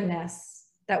goodness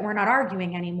that we're not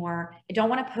arguing anymore. I don't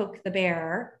want to poke the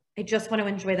bear. I just want to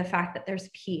enjoy the fact that there's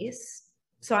peace.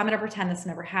 So I'm going to pretend this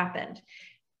never happened.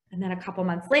 And then a couple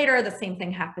months later, the same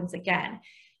thing happens again.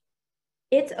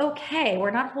 It's okay.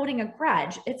 We're not holding a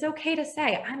grudge. It's okay to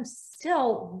say, I'm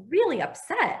still really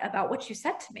upset about what you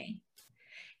said to me.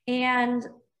 And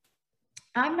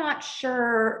I'm not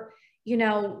sure,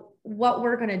 what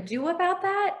we're going to do about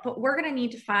that, but we're going to need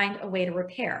to find a way to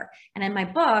repair. And in my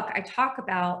book, I talk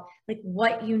about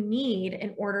what you need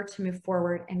in order to move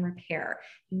forward and repair.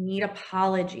 You need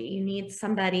apology. You need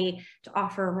somebody to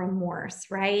offer remorse,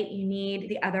 right? You need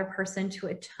the other person to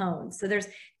atone. So there's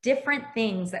different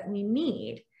things that we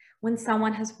need when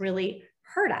someone has really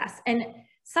hurt us. And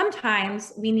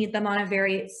sometimes we need them on a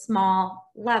very small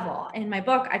level. In my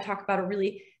book, I talk about a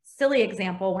really silly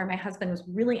example where my husband was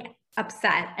really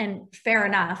upset, and fair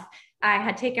enough. I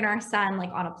had taken our son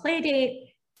on a play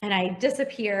date and I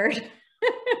disappeared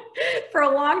for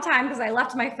a long time because I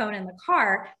left my phone in the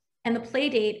car, and the play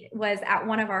date was at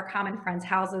one of our common friends'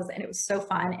 houses, and it was so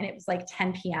fun. And it was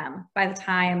 10 p.m. by the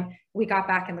time we got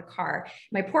back in the car.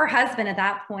 My poor husband at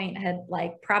that point had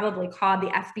probably called the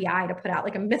FBI to put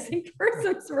out a missing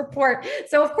persons report.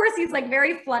 So of course he's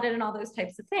very flooded and all those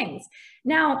types of things.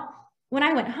 Now, when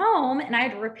I went home and I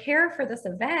had to repair for this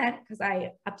event because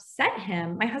I upset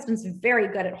him, my husband's very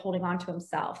good at holding on to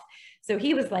himself. So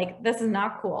he was like, this is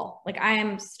not cool. I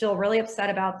am still really upset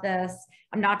about this.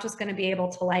 I'm not just going to be able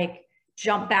to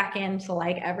jump back into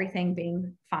everything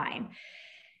being fine.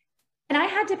 And I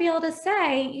had to be able to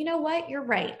say, you know what, you're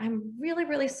right. I'm really,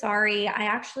 really sorry. I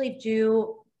had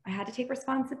to take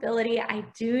responsibility. I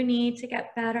do need to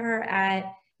get better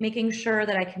at making sure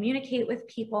that I communicate with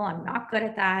people. I'm not good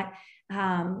at that.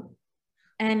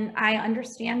 And I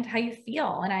understand how you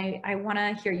feel, and I want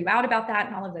to hear you out about that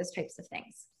and all of those types of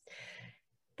things.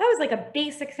 That was a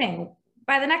basic thing.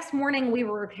 by the next morning we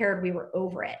were repaired, we were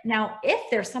over it. Now, if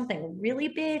there's something really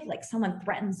big, like someone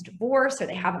threatens divorce or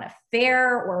they have an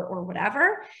affair or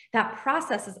whatever, that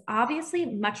process is obviously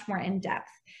much more in depth.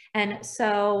 And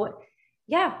so,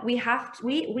 yeah, we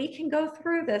can go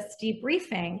through this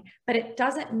debriefing, but it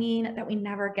doesn't mean that we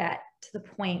never get to the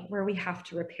point where we have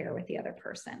to repair with the other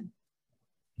person.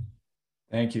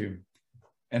 Thank you.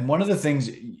 And one of the things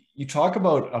you talk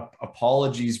about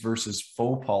apologies versus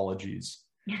faux apologies.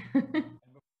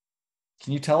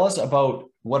 Can you tell us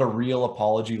about what a real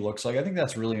apology looks like? I think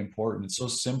that's really important. It's so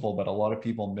simple, but a lot of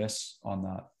people miss on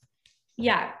that.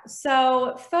 Yeah.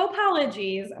 So faux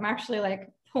apologies, I'm actually like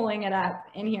pulling it up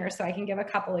in here so I can give a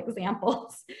couple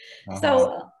examples.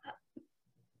 So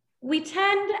we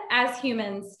tend as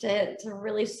humans to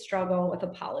really struggle with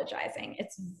apologizing.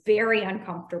 It's very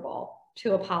uncomfortable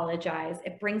to apologize.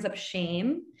 It brings up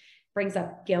shame, brings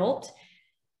up guilt.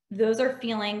 Those are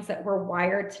feelings that we're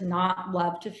wired to not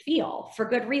love to feel for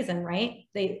good reason, right?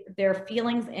 They're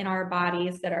feelings in our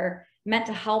bodies that are meant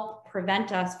to help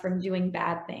prevent us from doing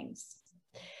bad things.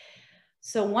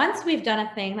 So once we've done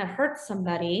a thing that hurts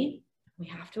somebody, we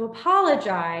have to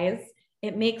apologize.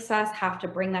 It makes us have to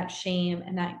bring that shame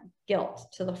and that guilt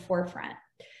to the forefront.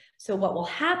 So what will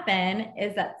happen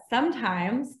is that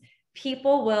sometimes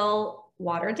people will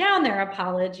water down their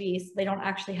apologies so they don't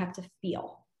actually have to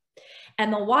feel.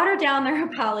 And they'll water down their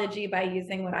apology by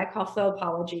using what I call faux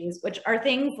apologies, which are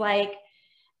things like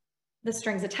the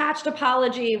strings attached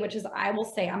apology, which is I will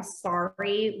say I'm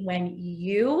sorry when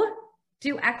you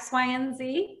do X, Y, and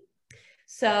Z.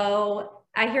 So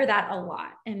I hear that a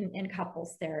lot in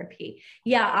couples therapy.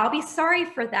 Yeah, I'll be sorry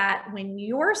for that when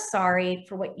you're sorry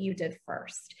for what you did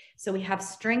first. So we have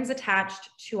strings attached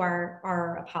to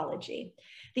our apology.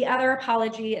 The other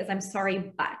apology is I'm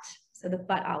sorry, but. So the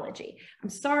butology. I'm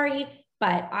sorry,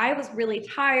 but I was really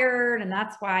tired and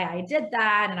that's why I did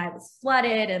that and I was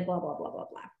flooded and blah, blah, blah, blah,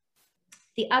 blah.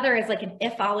 The other is like an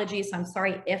ifology. So I'm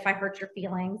sorry if I hurt your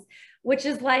feelings, which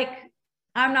is like,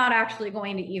 I'm not actually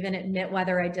going to even admit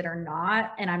whether I did or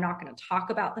not. And I'm not going to talk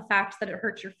about the fact that it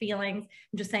hurt your feelings.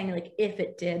 I'm just saying like, if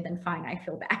it did, then fine, I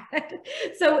feel bad.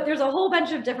 So there's a whole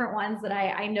bunch of different ones that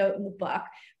I note in the book.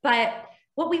 But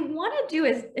what we want to do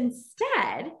is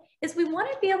instead is we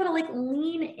want to be able to like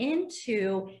lean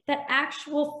into that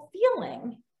actual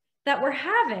feeling that we're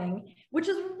having, which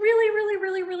is really, really,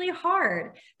 really, really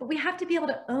hard. But we have to be able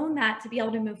to own that to be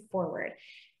able to move forward.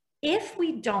 If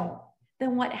we don't,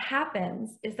 then what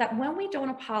happens is that when we don't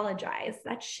apologize,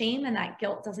 that shame and that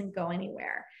guilt doesn't go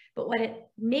anywhere. But what it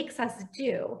makes us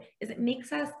do is it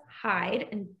makes us hide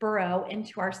and burrow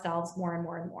into ourselves more and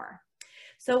more and more.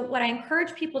 So what I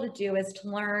encourage people to do is to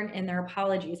learn in their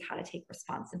apologies how to take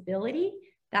responsibility.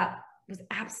 That was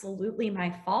absolutely my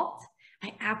fault.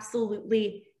 I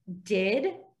absolutely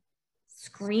did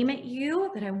scream at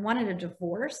you that I wanted a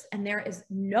divorce, and there is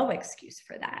no excuse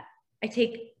for that. I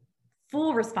take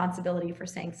full responsibility for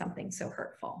saying something so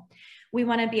hurtful. We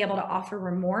want to be able to offer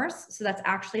remorse. So that's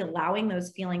actually allowing those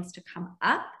feelings to come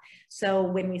up. So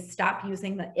when we stop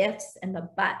using the ifs and the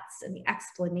buts and the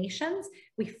explanations,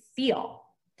 we feel.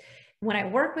 When I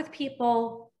work with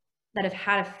people that have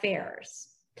had affairs,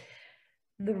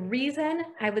 the reason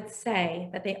I would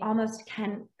say that they almost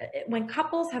can, when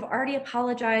couples have already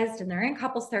apologized and they're in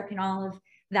couples therapy and all of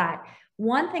that,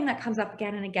 one thing that comes up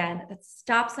again and again that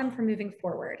stops them from moving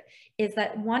forward is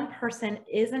that one person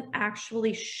isn't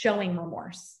actually showing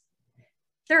remorse.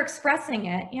 They're expressing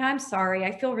it. Yeah, I'm sorry.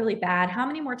 I feel really bad. How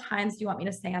many more times do you want me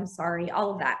to say I'm sorry? All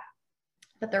of that.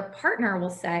 But their partner will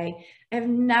say, I've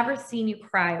never seen you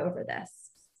cry over this.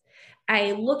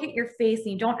 I look at your face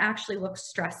and you don't actually look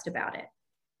stressed about it.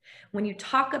 When you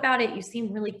talk about it, you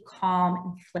seem really calm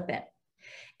and flippant.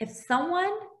 If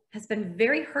someone has been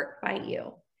very hurt by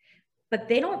you, but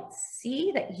they don't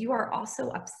see that you are also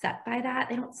upset by that,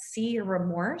 they don't see your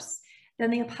remorse, then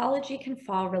the apology can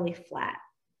fall really flat.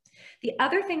 The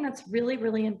other thing that's really,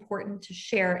 really important to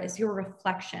share is your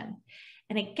reflection.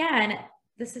 And again,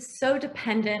 this is so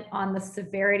dependent on the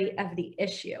severity of the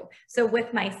issue. So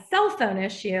with my cell phone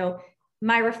issue,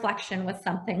 my reflection was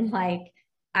something like,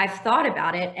 I've thought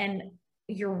about it and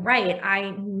you're right.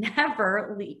 I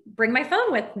never bring my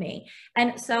phone with me.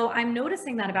 And so I'm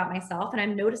noticing that about myself and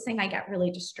I'm noticing I get really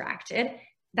distracted.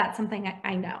 That's something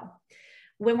I know.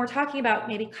 When we're talking about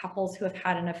maybe couples who have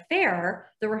had an affair,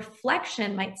 the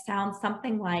reflection might sound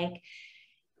something like,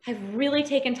 I've really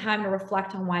taken time to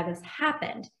reflect on why this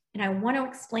happened. And I want to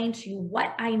explain to you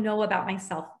what I know about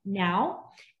myself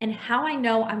now and how I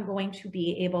know I'm going to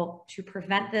be able to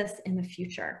prevent this in the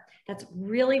future. That's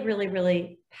really, really,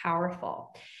 really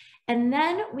powerful. And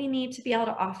then we need to be able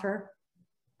to offer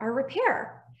our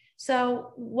repair.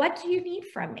 So what do you need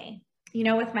from me? You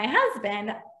know, with my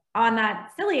husband, on that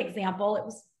silly example, it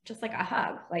was just like a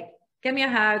hug, like, give me a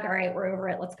hug. All right, we're over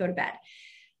it. Let's go to bed.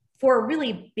 For a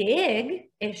really big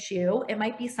issue, it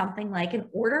might be something like, in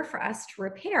order for us to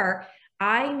repair,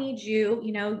 I need you,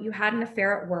 you know, you had an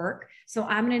affair at work. So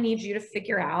I'm going to need you to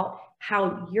figure out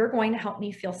how you're going to help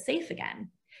me feel safe again.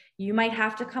 You might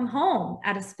have to come home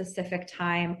at a specific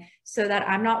time so that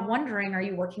I'm not wondering, are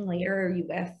you working later? Or are you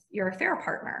with your affair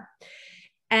partner?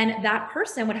 And that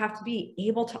person would have to be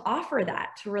able to offer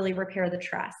that to really repair the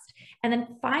trust. And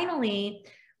then finally,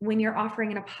 when you're offering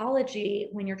an apology,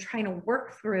 when you're trying to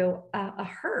work through a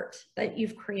hurt that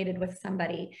you've created with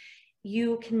somebody,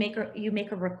 you can make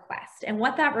a request. And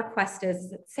what that request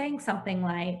is it's saying something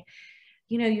like,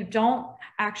 you know, you don't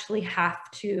actually have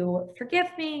to forgive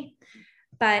me,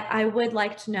 but I would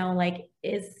like to know, like,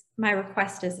 my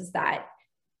request is that,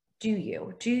 do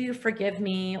you forgive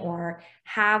me, or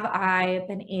have I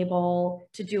been able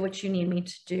to do what you need me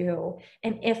to do?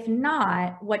 And if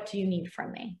not, what do you need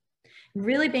from me?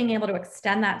 Really being able to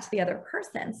extend that to the other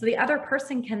person. So the other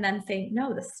person can then say,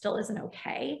 no, this still isn't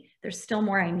okay. There's still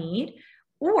more I need.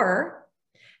 Or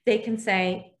they can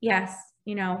say, yes,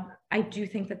 you know, I do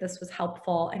think that this was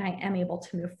helpful and I am able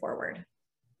to move forward.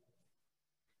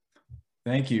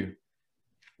 Thank you.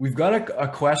 We've got a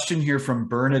question here from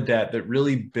Bernadette that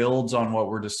really builds on what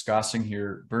we're discussing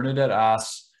here. Bernadette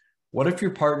asks, what if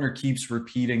your partner keeps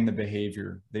repeating the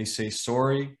behavior? They say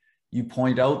sorry, you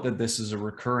point out that this is a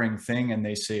recurring thing, and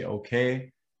they say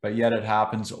okay, but yet it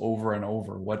happens over and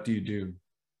over. What do you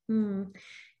do?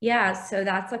 Yeah, so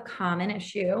that's a common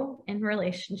issue in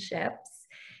relationships,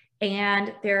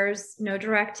 and there's no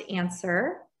direct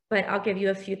answer, but I'll give you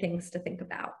a few things to think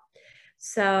about.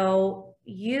 So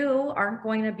you aren't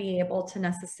going to be able to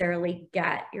necessarily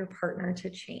get your partner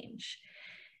to change.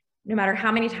 No matter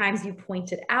how many times you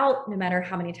point it out, no matter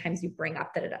how many times you bring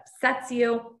up that it upsets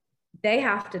you, they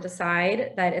have to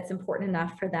decide that it's important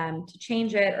enough for them to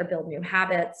change it or build new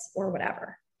habits or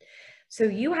whatever. So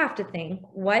you have to think,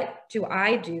 what do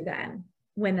I do then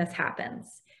when this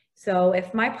happens? So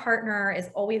if my partner is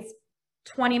always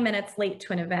 20 minutes late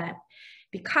to an event,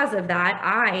 because of that,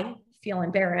 I feel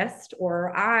embarrassed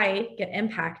or I get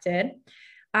impacted,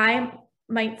 I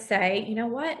might say, you know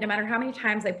what, no matter how many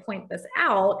times I point this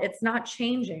out, it's not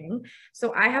changing.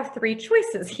 So I have three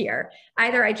choices here.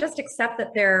 Either I just accept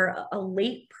that they're a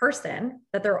late person,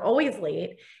 that they're always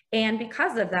late, and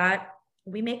because of that,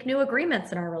 we make new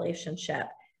agreements in our relationship.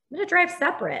 I'm going to drive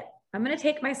separate. I'm going to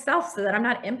take myself so that I'm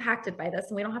not impacted by this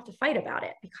and we don't have to fight about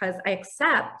it, because I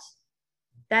accept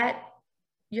that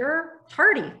you're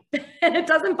tardy and it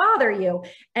doesn't bother you.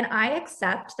 And I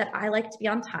accept that I like to be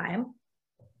on time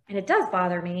and it does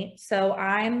bother me. So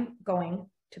I'm going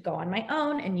to go on my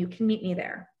own and you can meet me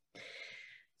there.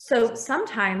 So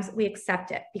sometimes we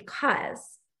accept it because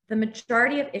the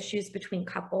majority of issues between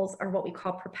couples are what we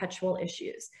call perpetual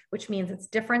issues, which means it's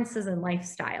differences in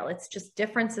lifestyle. It's just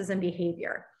differences in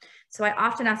behavior. So I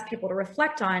often ask people to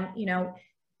reflect on, you know,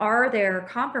 are there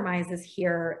compromises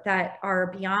here that are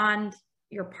beyond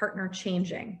your partner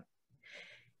changing?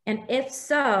 And if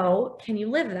so, can you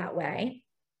live that way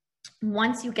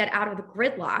once you get out of the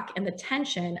gridlock and the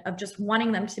tension of just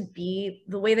wanting them to be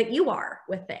the way that you are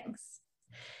with things?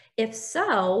 If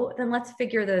so, then let's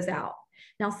figure those out.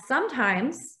 Now,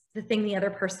 sometimes the thing the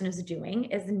other person is doing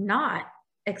is not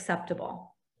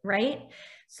acceptable, right?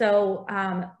 So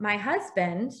my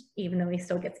husband, even though he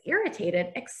still gets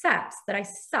irritated, accepts that I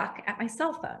suck at my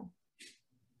cell phone.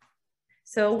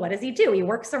 So what does he do? He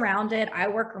works around it. I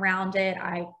work around it.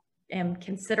 I am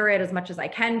considerate as much as I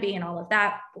can be and all of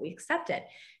that, but we accept it.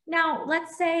 Now,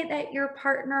 let's say that your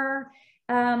partner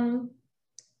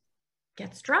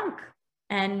gets drunk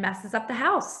and messes up the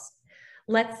house.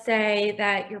 Let's say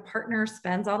that your partner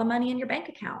spends all the money in your bank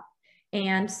account.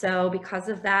 And so because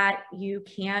of that, you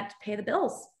can't pay the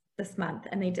bills this month,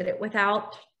 and they did it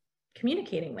without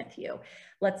communicating with you.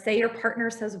 Let's say your partner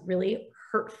says really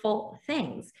hurtful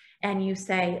things and you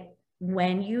say,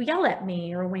 when you yell at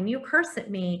me or when you curse at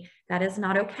me, that is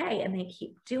not okay. And they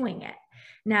keep doing it.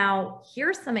 Now,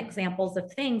 here's some examples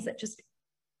of things that just,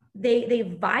 they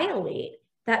violate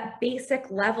that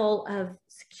basic level of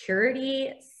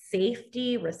security,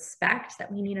 safety, respect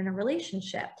that we need in a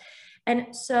relationship.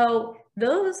 And so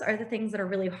those are the things that are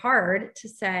really hard to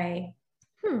say,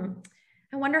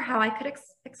 I wonder how I could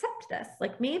accept this.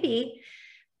 Like maybe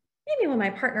when my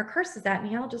partner curses at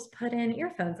me, I'll just put in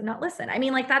earphones and not listen. I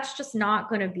mean, like, that's just not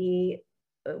going to be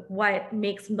what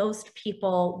makes most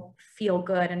people feel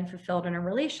good and fulfilled in a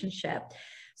relationship.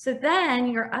 So then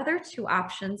your other two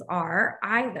options are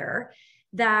either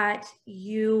that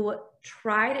you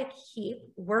try to keep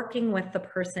working with the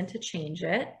person to change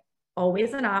it.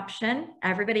 Always an option.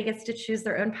 Everybody gets to choose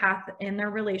their own path in their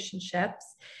relationships.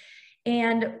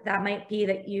 And that might be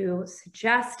that you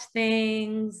suggest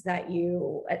things, that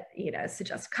you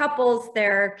suggest couples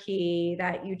therapy,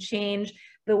 that you change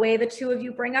the way the two of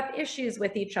you bring up issues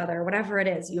with each other, whatever it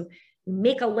is. You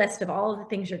make a list of all of the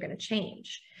things you're going to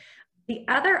change. The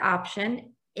other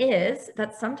option is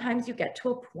that sometimes you get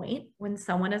to a point when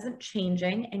someone isn't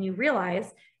changing and you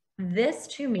realize this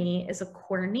to me is a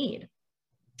core need.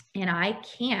 And I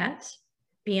can't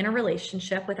be in a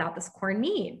relationship without this core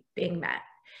need being met.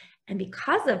 And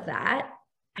because of that,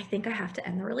 I think I have to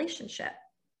end the relationship.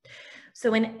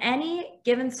 So in any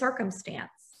given circumstance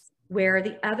where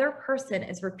the other person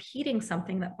is repeating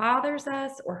something that bothers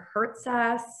us or hurts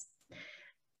us,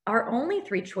 our only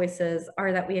three choices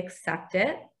are that we accept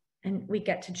it and we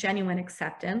get to genuine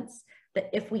acceptance, that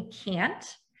if we can't,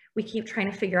 we keep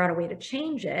trying to figure out a way to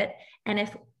change it. And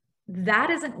if that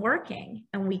isn't working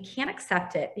and we can't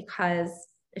accept it because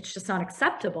it's just not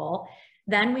acceptable,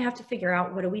 then we have to figure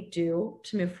out, what do we do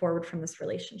to move forward from this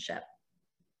relationship?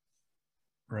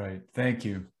 Right. Thank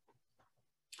you.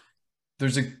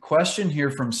 There's a question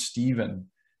here from Stephen.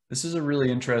 This is a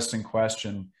really interesting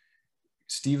question.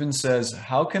 Stephen says,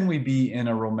 how can we be in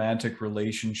a romantic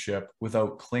relationship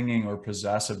without clinging or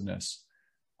possessiveness?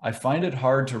 I find it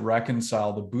hard to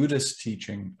reconcile the Buddhist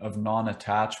teaching of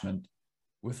non-attachment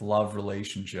with love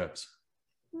relationships.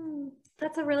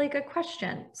 That's a really good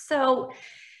question. So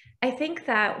I think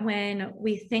that when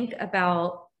we think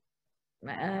about,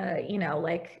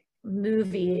 like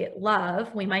movie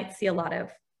love, we might see a lot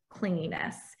of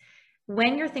clinginess.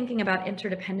 When you're thinking about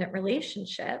interdependent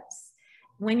relationships,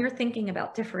 when you're thinking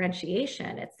about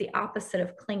differentiation, it's the opposite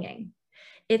of clinging.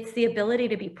 It's the ability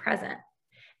to be present.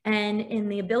 And in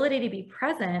the ability to be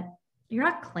present, you're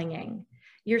not clinging.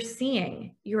 You're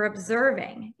seeing, you're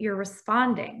observing, you're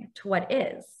responding to what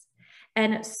is.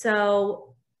 And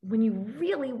so when you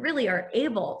really, really are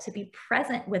able to be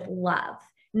present with love,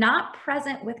 not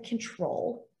present with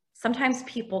control, sometimes what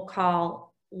people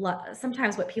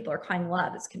are calling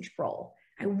love is control.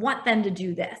 I want them to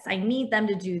do this. I need them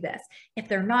to do this. If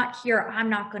they're not here, I'm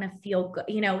not going to feel good.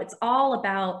 It's all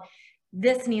about,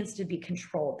 this needs to be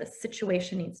controlled. This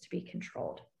situation needs to be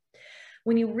controlled.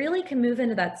 When you really can move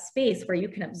into that space where you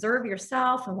can observe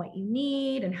yourself and what you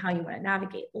need and how you want to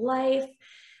navigate life,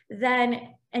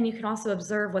 and you can also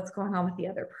observe what's going on with the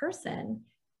other person,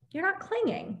 you're not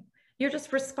clinging. You're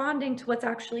just responding to what's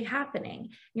actually happening.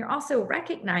 You're also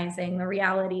recognizing the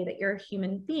reality that you're a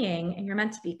human being and you're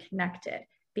meant to be connected.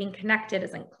 Being connected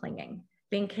isn't clinging.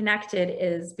 Being connected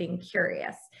is being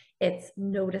curious. It's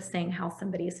noticing how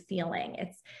somebody's feeling.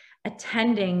 It's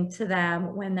attending to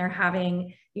them when they're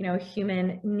having,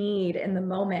 human need in the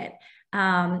moment.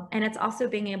 And it's also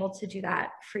being able to do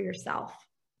that for yourself.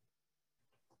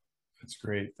 That's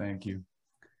great. Thank you.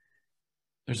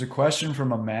 There's a question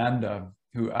from Amanda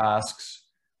who asks,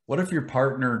 what if your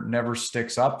partner never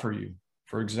sticks up for you?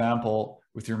 For example,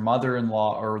 with your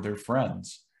mother-in-law or their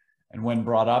friends. And when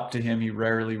brought up to him, he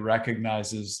rarely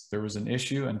recognizes there was an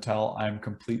issue until I'm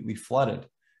completely flooded,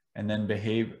 and then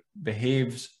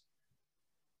behaves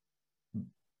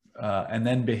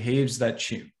that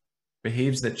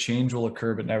change will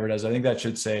occur but never does. I think that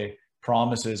should say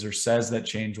promises or says that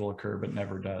change will occur but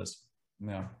never does.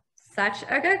 No. Such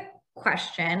a good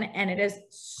question. And it is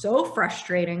so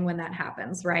frustrating when that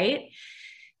happens, right?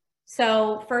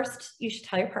 So first, you should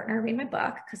tell your partner to read my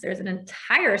book, because there's an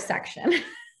entire section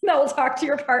that will talk to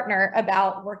your partner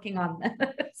about working on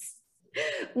this.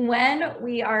 When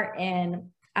we are in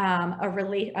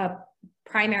a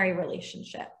primary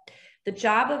relationship, the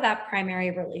job of that primary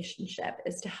relationship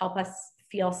is to help us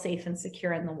feel safe and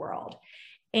secure in the world.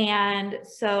 And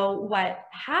so what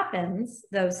happens,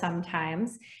 though,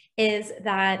 sometimes is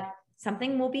that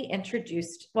something will be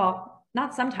introduced. Well,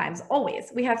 not sometimes,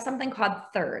 always. We have something called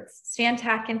thirds. Stan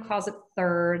Tatkin calls it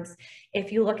thirds.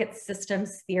 If you look at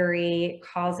systems theory,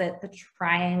 calls it the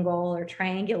triangle or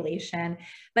triangulation.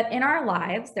 But in our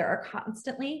lives, there are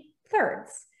constantly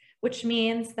thirds, which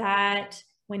means that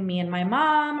when me and my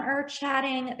mom are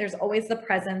chatting, there's always the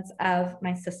presence of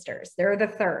my sisters. They're the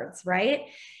thirds, right?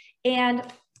 And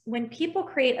when people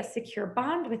create a secure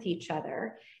bond with each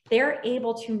other, they're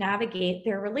able to navigate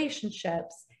their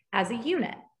relationships as a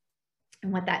unit.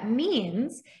 And what that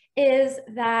means is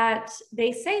that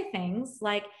they say things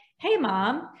like, hey,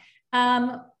 Mom,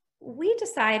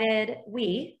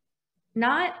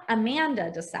 not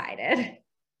Amanda decided,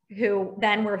 who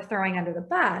then we're throwing under the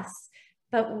bus,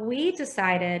 but we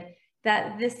decided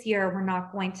that this year we're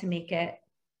not going to make it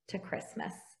to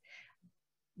Christmas.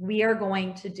 we are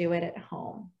going to do it at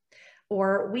home.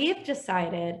 Or we've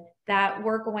decided that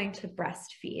we're going to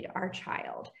breastfeed our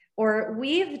child. Or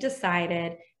we've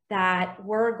decided that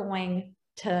we're going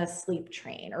to sleep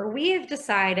train. Or we've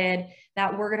decided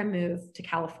that we're going to move to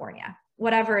California,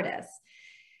 whatever it is.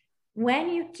 When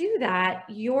you do that,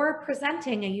 you're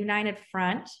presenting a united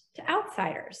front to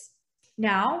outsiders.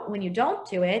 Now, when you don't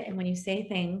do it, and when you say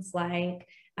things like,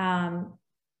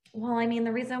 well, I mean,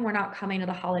 the reason we're not coming to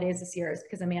the holidays this year is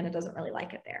because Amanda doesn't really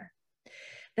like it there.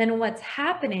 Then what's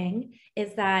happening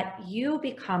is that you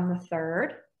become the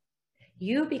third,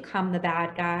 you become the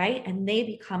bad guy, and they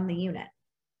become the unit.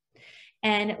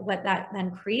 And what that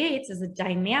then creates is a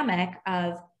dynamic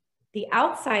of the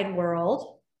outside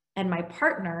world and my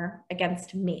partner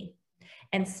against me,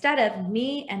 instead of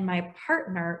me and my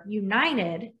partner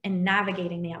united in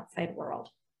navigating the outside world.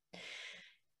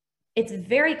 It's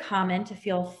very common to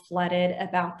feel flooded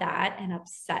about that and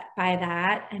upset by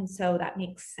that. And so that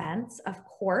makes sense. Of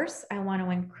course, I want to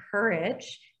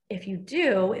encourage, if you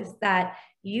do, is that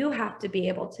you have to be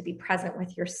able to be present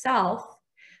with yourself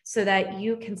so that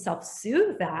you can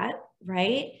self-soothe that,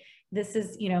 right? This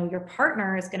is, you know, your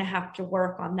partner is going to have to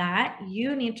work on that.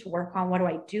 You need to work on, what do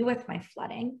I do with my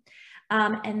flooding?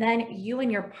 And then you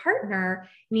and your partner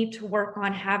need to work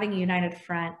on having a united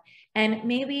front. And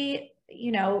maybe,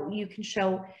 you know, you can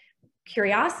show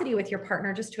curiosity with your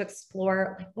partner just to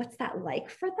explore, like, what's that like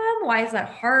for them? Why is that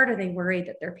hard? Are they worried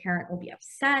that their parent will be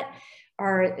upset?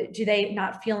 Or do they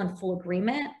not feel in full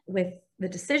agreement with the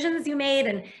decisions you made?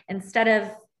 And instead of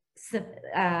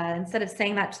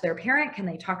saying that to their parent, can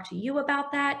they talk to you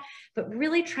about that? But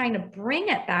really trying to bring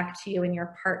it back to you and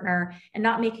your partner, and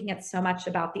not making it so much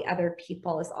about the other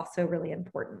people, is also really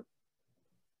important.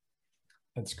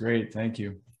 That's great. Thank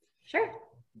you. Sure.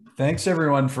 Thanks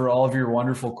everyone for all of your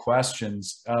wonderful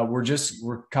questions.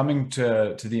 We're coming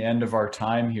to the end of our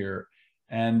time here.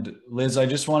 And Liz, I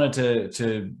just wanted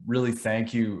to really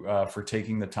thank you for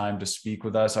taking the time to speak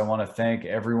with us. I want to thank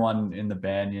everyone in the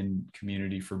Banyan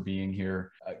community for being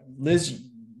here. Liz,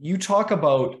 you talk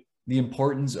about the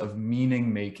importance of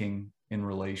meaning making in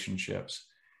relationships.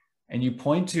 And you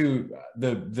point to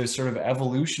the sort of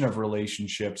evolution of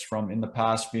relationships from in the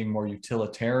past being more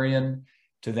utilitarian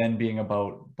to then being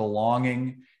about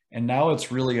belonging. And now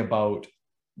it's really about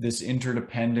this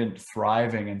interdependent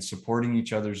thriving and supporting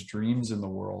each other's dreams in the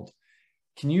world.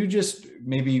 Can you just,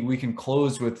 maybe we can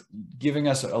close with giving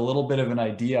us a little bit of an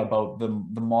idea about the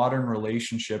modern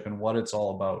relationship and what it's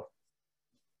all about?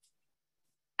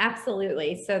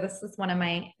 Absolutely. So this is one of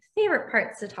my favorite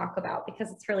parts to talk about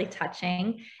because it's really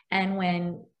touching. And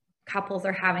when couples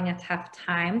are having a tough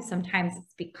time, sometimes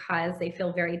it's because they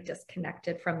feel very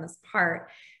disconnected from this part.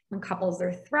 When couples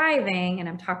are thriving, and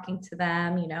I'm talking to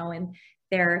them, you know, in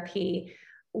therapy,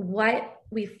 what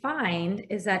we find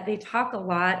is that they talk a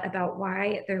lot about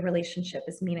why their relationship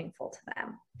is meaningful to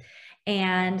them.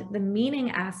 And the meaning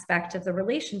aspect of the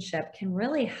relationship can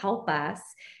really help us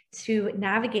to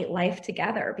navigate life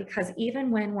together, because even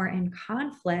when we're in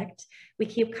conflict, we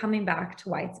keep coming back to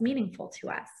why it's meaningful to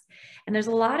us. And there's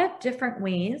a lot of different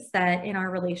ways that in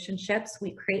our relationships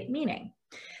we create meaning.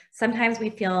 Sometimes we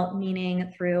feel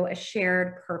meaning through a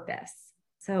shared purpose.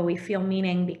 So we feel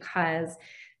meaning because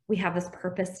we have this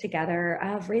purpose together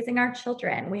of raising our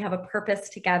children. We have a purpose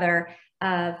together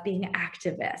of being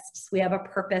activists. We have a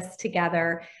purpose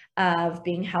together of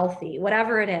being healthy,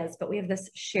 whatever it is, but we have this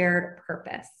shared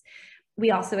purpose. We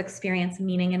also experience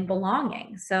meaning and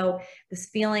belonging. So this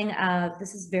feeling of,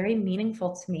 this is very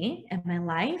meaningful to me in my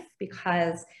life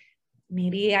because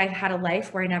maybe I've had a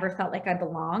life where I never felt like I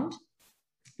belonged,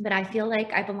 but I feel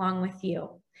like I belong with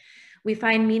you. We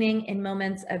find meaning in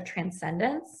moments of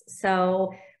transcendence.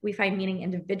 So we find meaning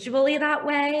individually that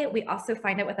way. We also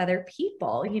find it with other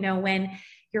people. You know, when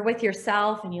you're with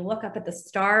yourself and you look up at the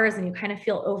stars and you kind of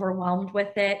feel overwhelmed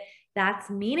with it, that's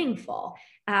meaningful.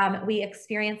 We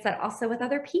experience that also with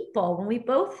other people when we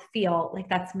both feel like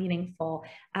that's meaningful.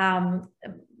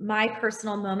 My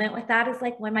personal moment with that is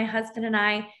like when my husband and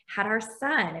I had our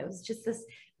son. It was just this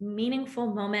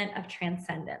meaningful moment of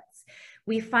transcendence.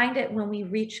 We find it when we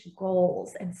reach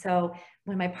goals. And so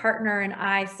when my partner and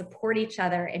I support each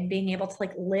other in being able to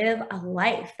like live a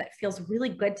life that feels really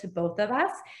good to both of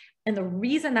us. And the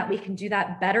reason that we can do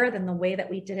that better than the way that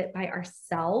we did it by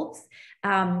ourselves,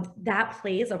 that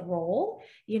plays a role.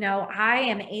 You know, I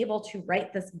am able to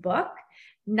write this book,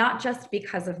 not just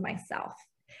because of myself.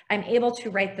 I'm able to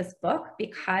write this book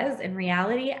because in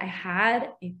reality, I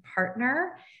had a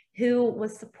partner who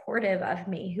was supportive of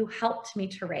me, who helped me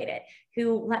to write it,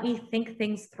 who let me think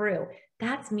things through.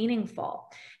 That's meaningful.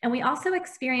 And we also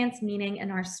experience meaning in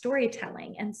our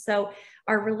storytelling. And so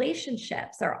our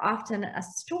relationships are often a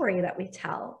story that we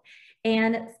tell.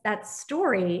 And that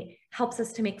story helps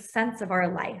us to make sense of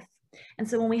our life. And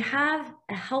so when we have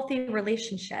a healthy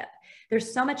relationship,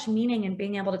 there's so much meaning in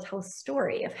being able to tell a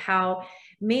story of how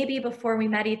maybe before we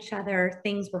met each other,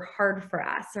 things were hard for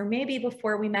us, or maybe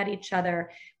before we met each other,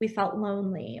 we felt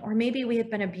lonely, or maybe we had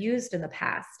been abused in the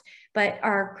past. But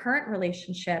our current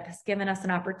relationship has given us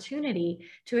an opportunity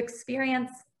to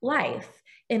experience life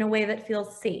in a way that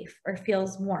feels safe, or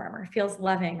feels warm, or feels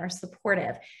loving, or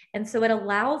supportive. And so it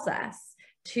allows us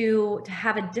to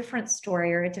have a different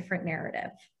story or a different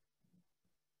narrative.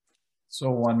 So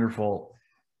wonderful.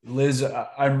 Liz,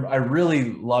 I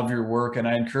really love your work, and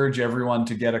I encourage everyone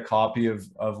to get a copy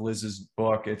of Liz's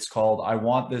book. It's called I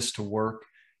Want This to Work,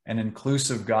 an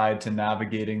inclusive guide to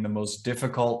navigating the most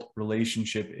difficult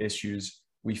relationship issues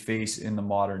we face in the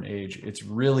modern age. It's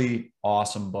really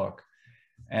awesome book.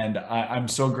 And I'm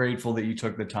so grateful that you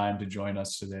took the time to join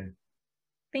us today.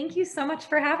 Thank you so much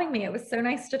for having me. It was so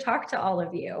nice to talk to all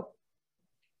of you.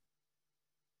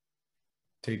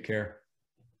 Take care.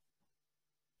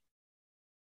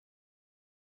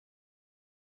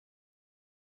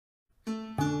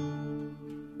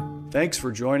 Thanks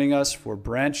for joining us for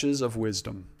Branches of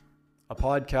Wisdom, a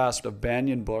podcast of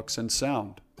Banyan Books and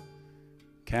Sound,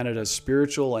 Canada's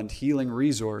spiritual and healing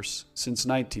resource since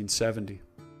 1970.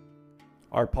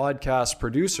 Our podcast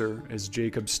producer is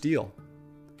Jacob Steele.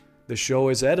 The show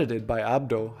is edited by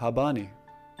Abdo Habani.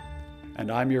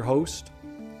 And I'm your host,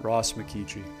 Ross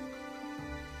McKeechee.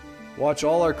 Watch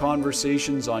all our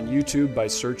conversations on YouTube by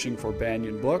searching for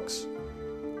Banyan Books,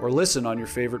 or listen on your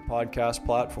favorite podcast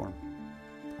platform.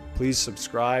 Please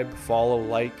subscribe, follow,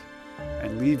 like,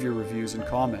 and leave your reviews and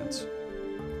comments.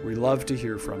 We love to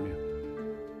hear from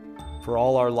you. For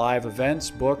all our live events,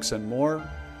 books, and more,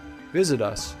 visit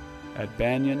us at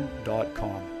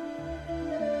banyan.com.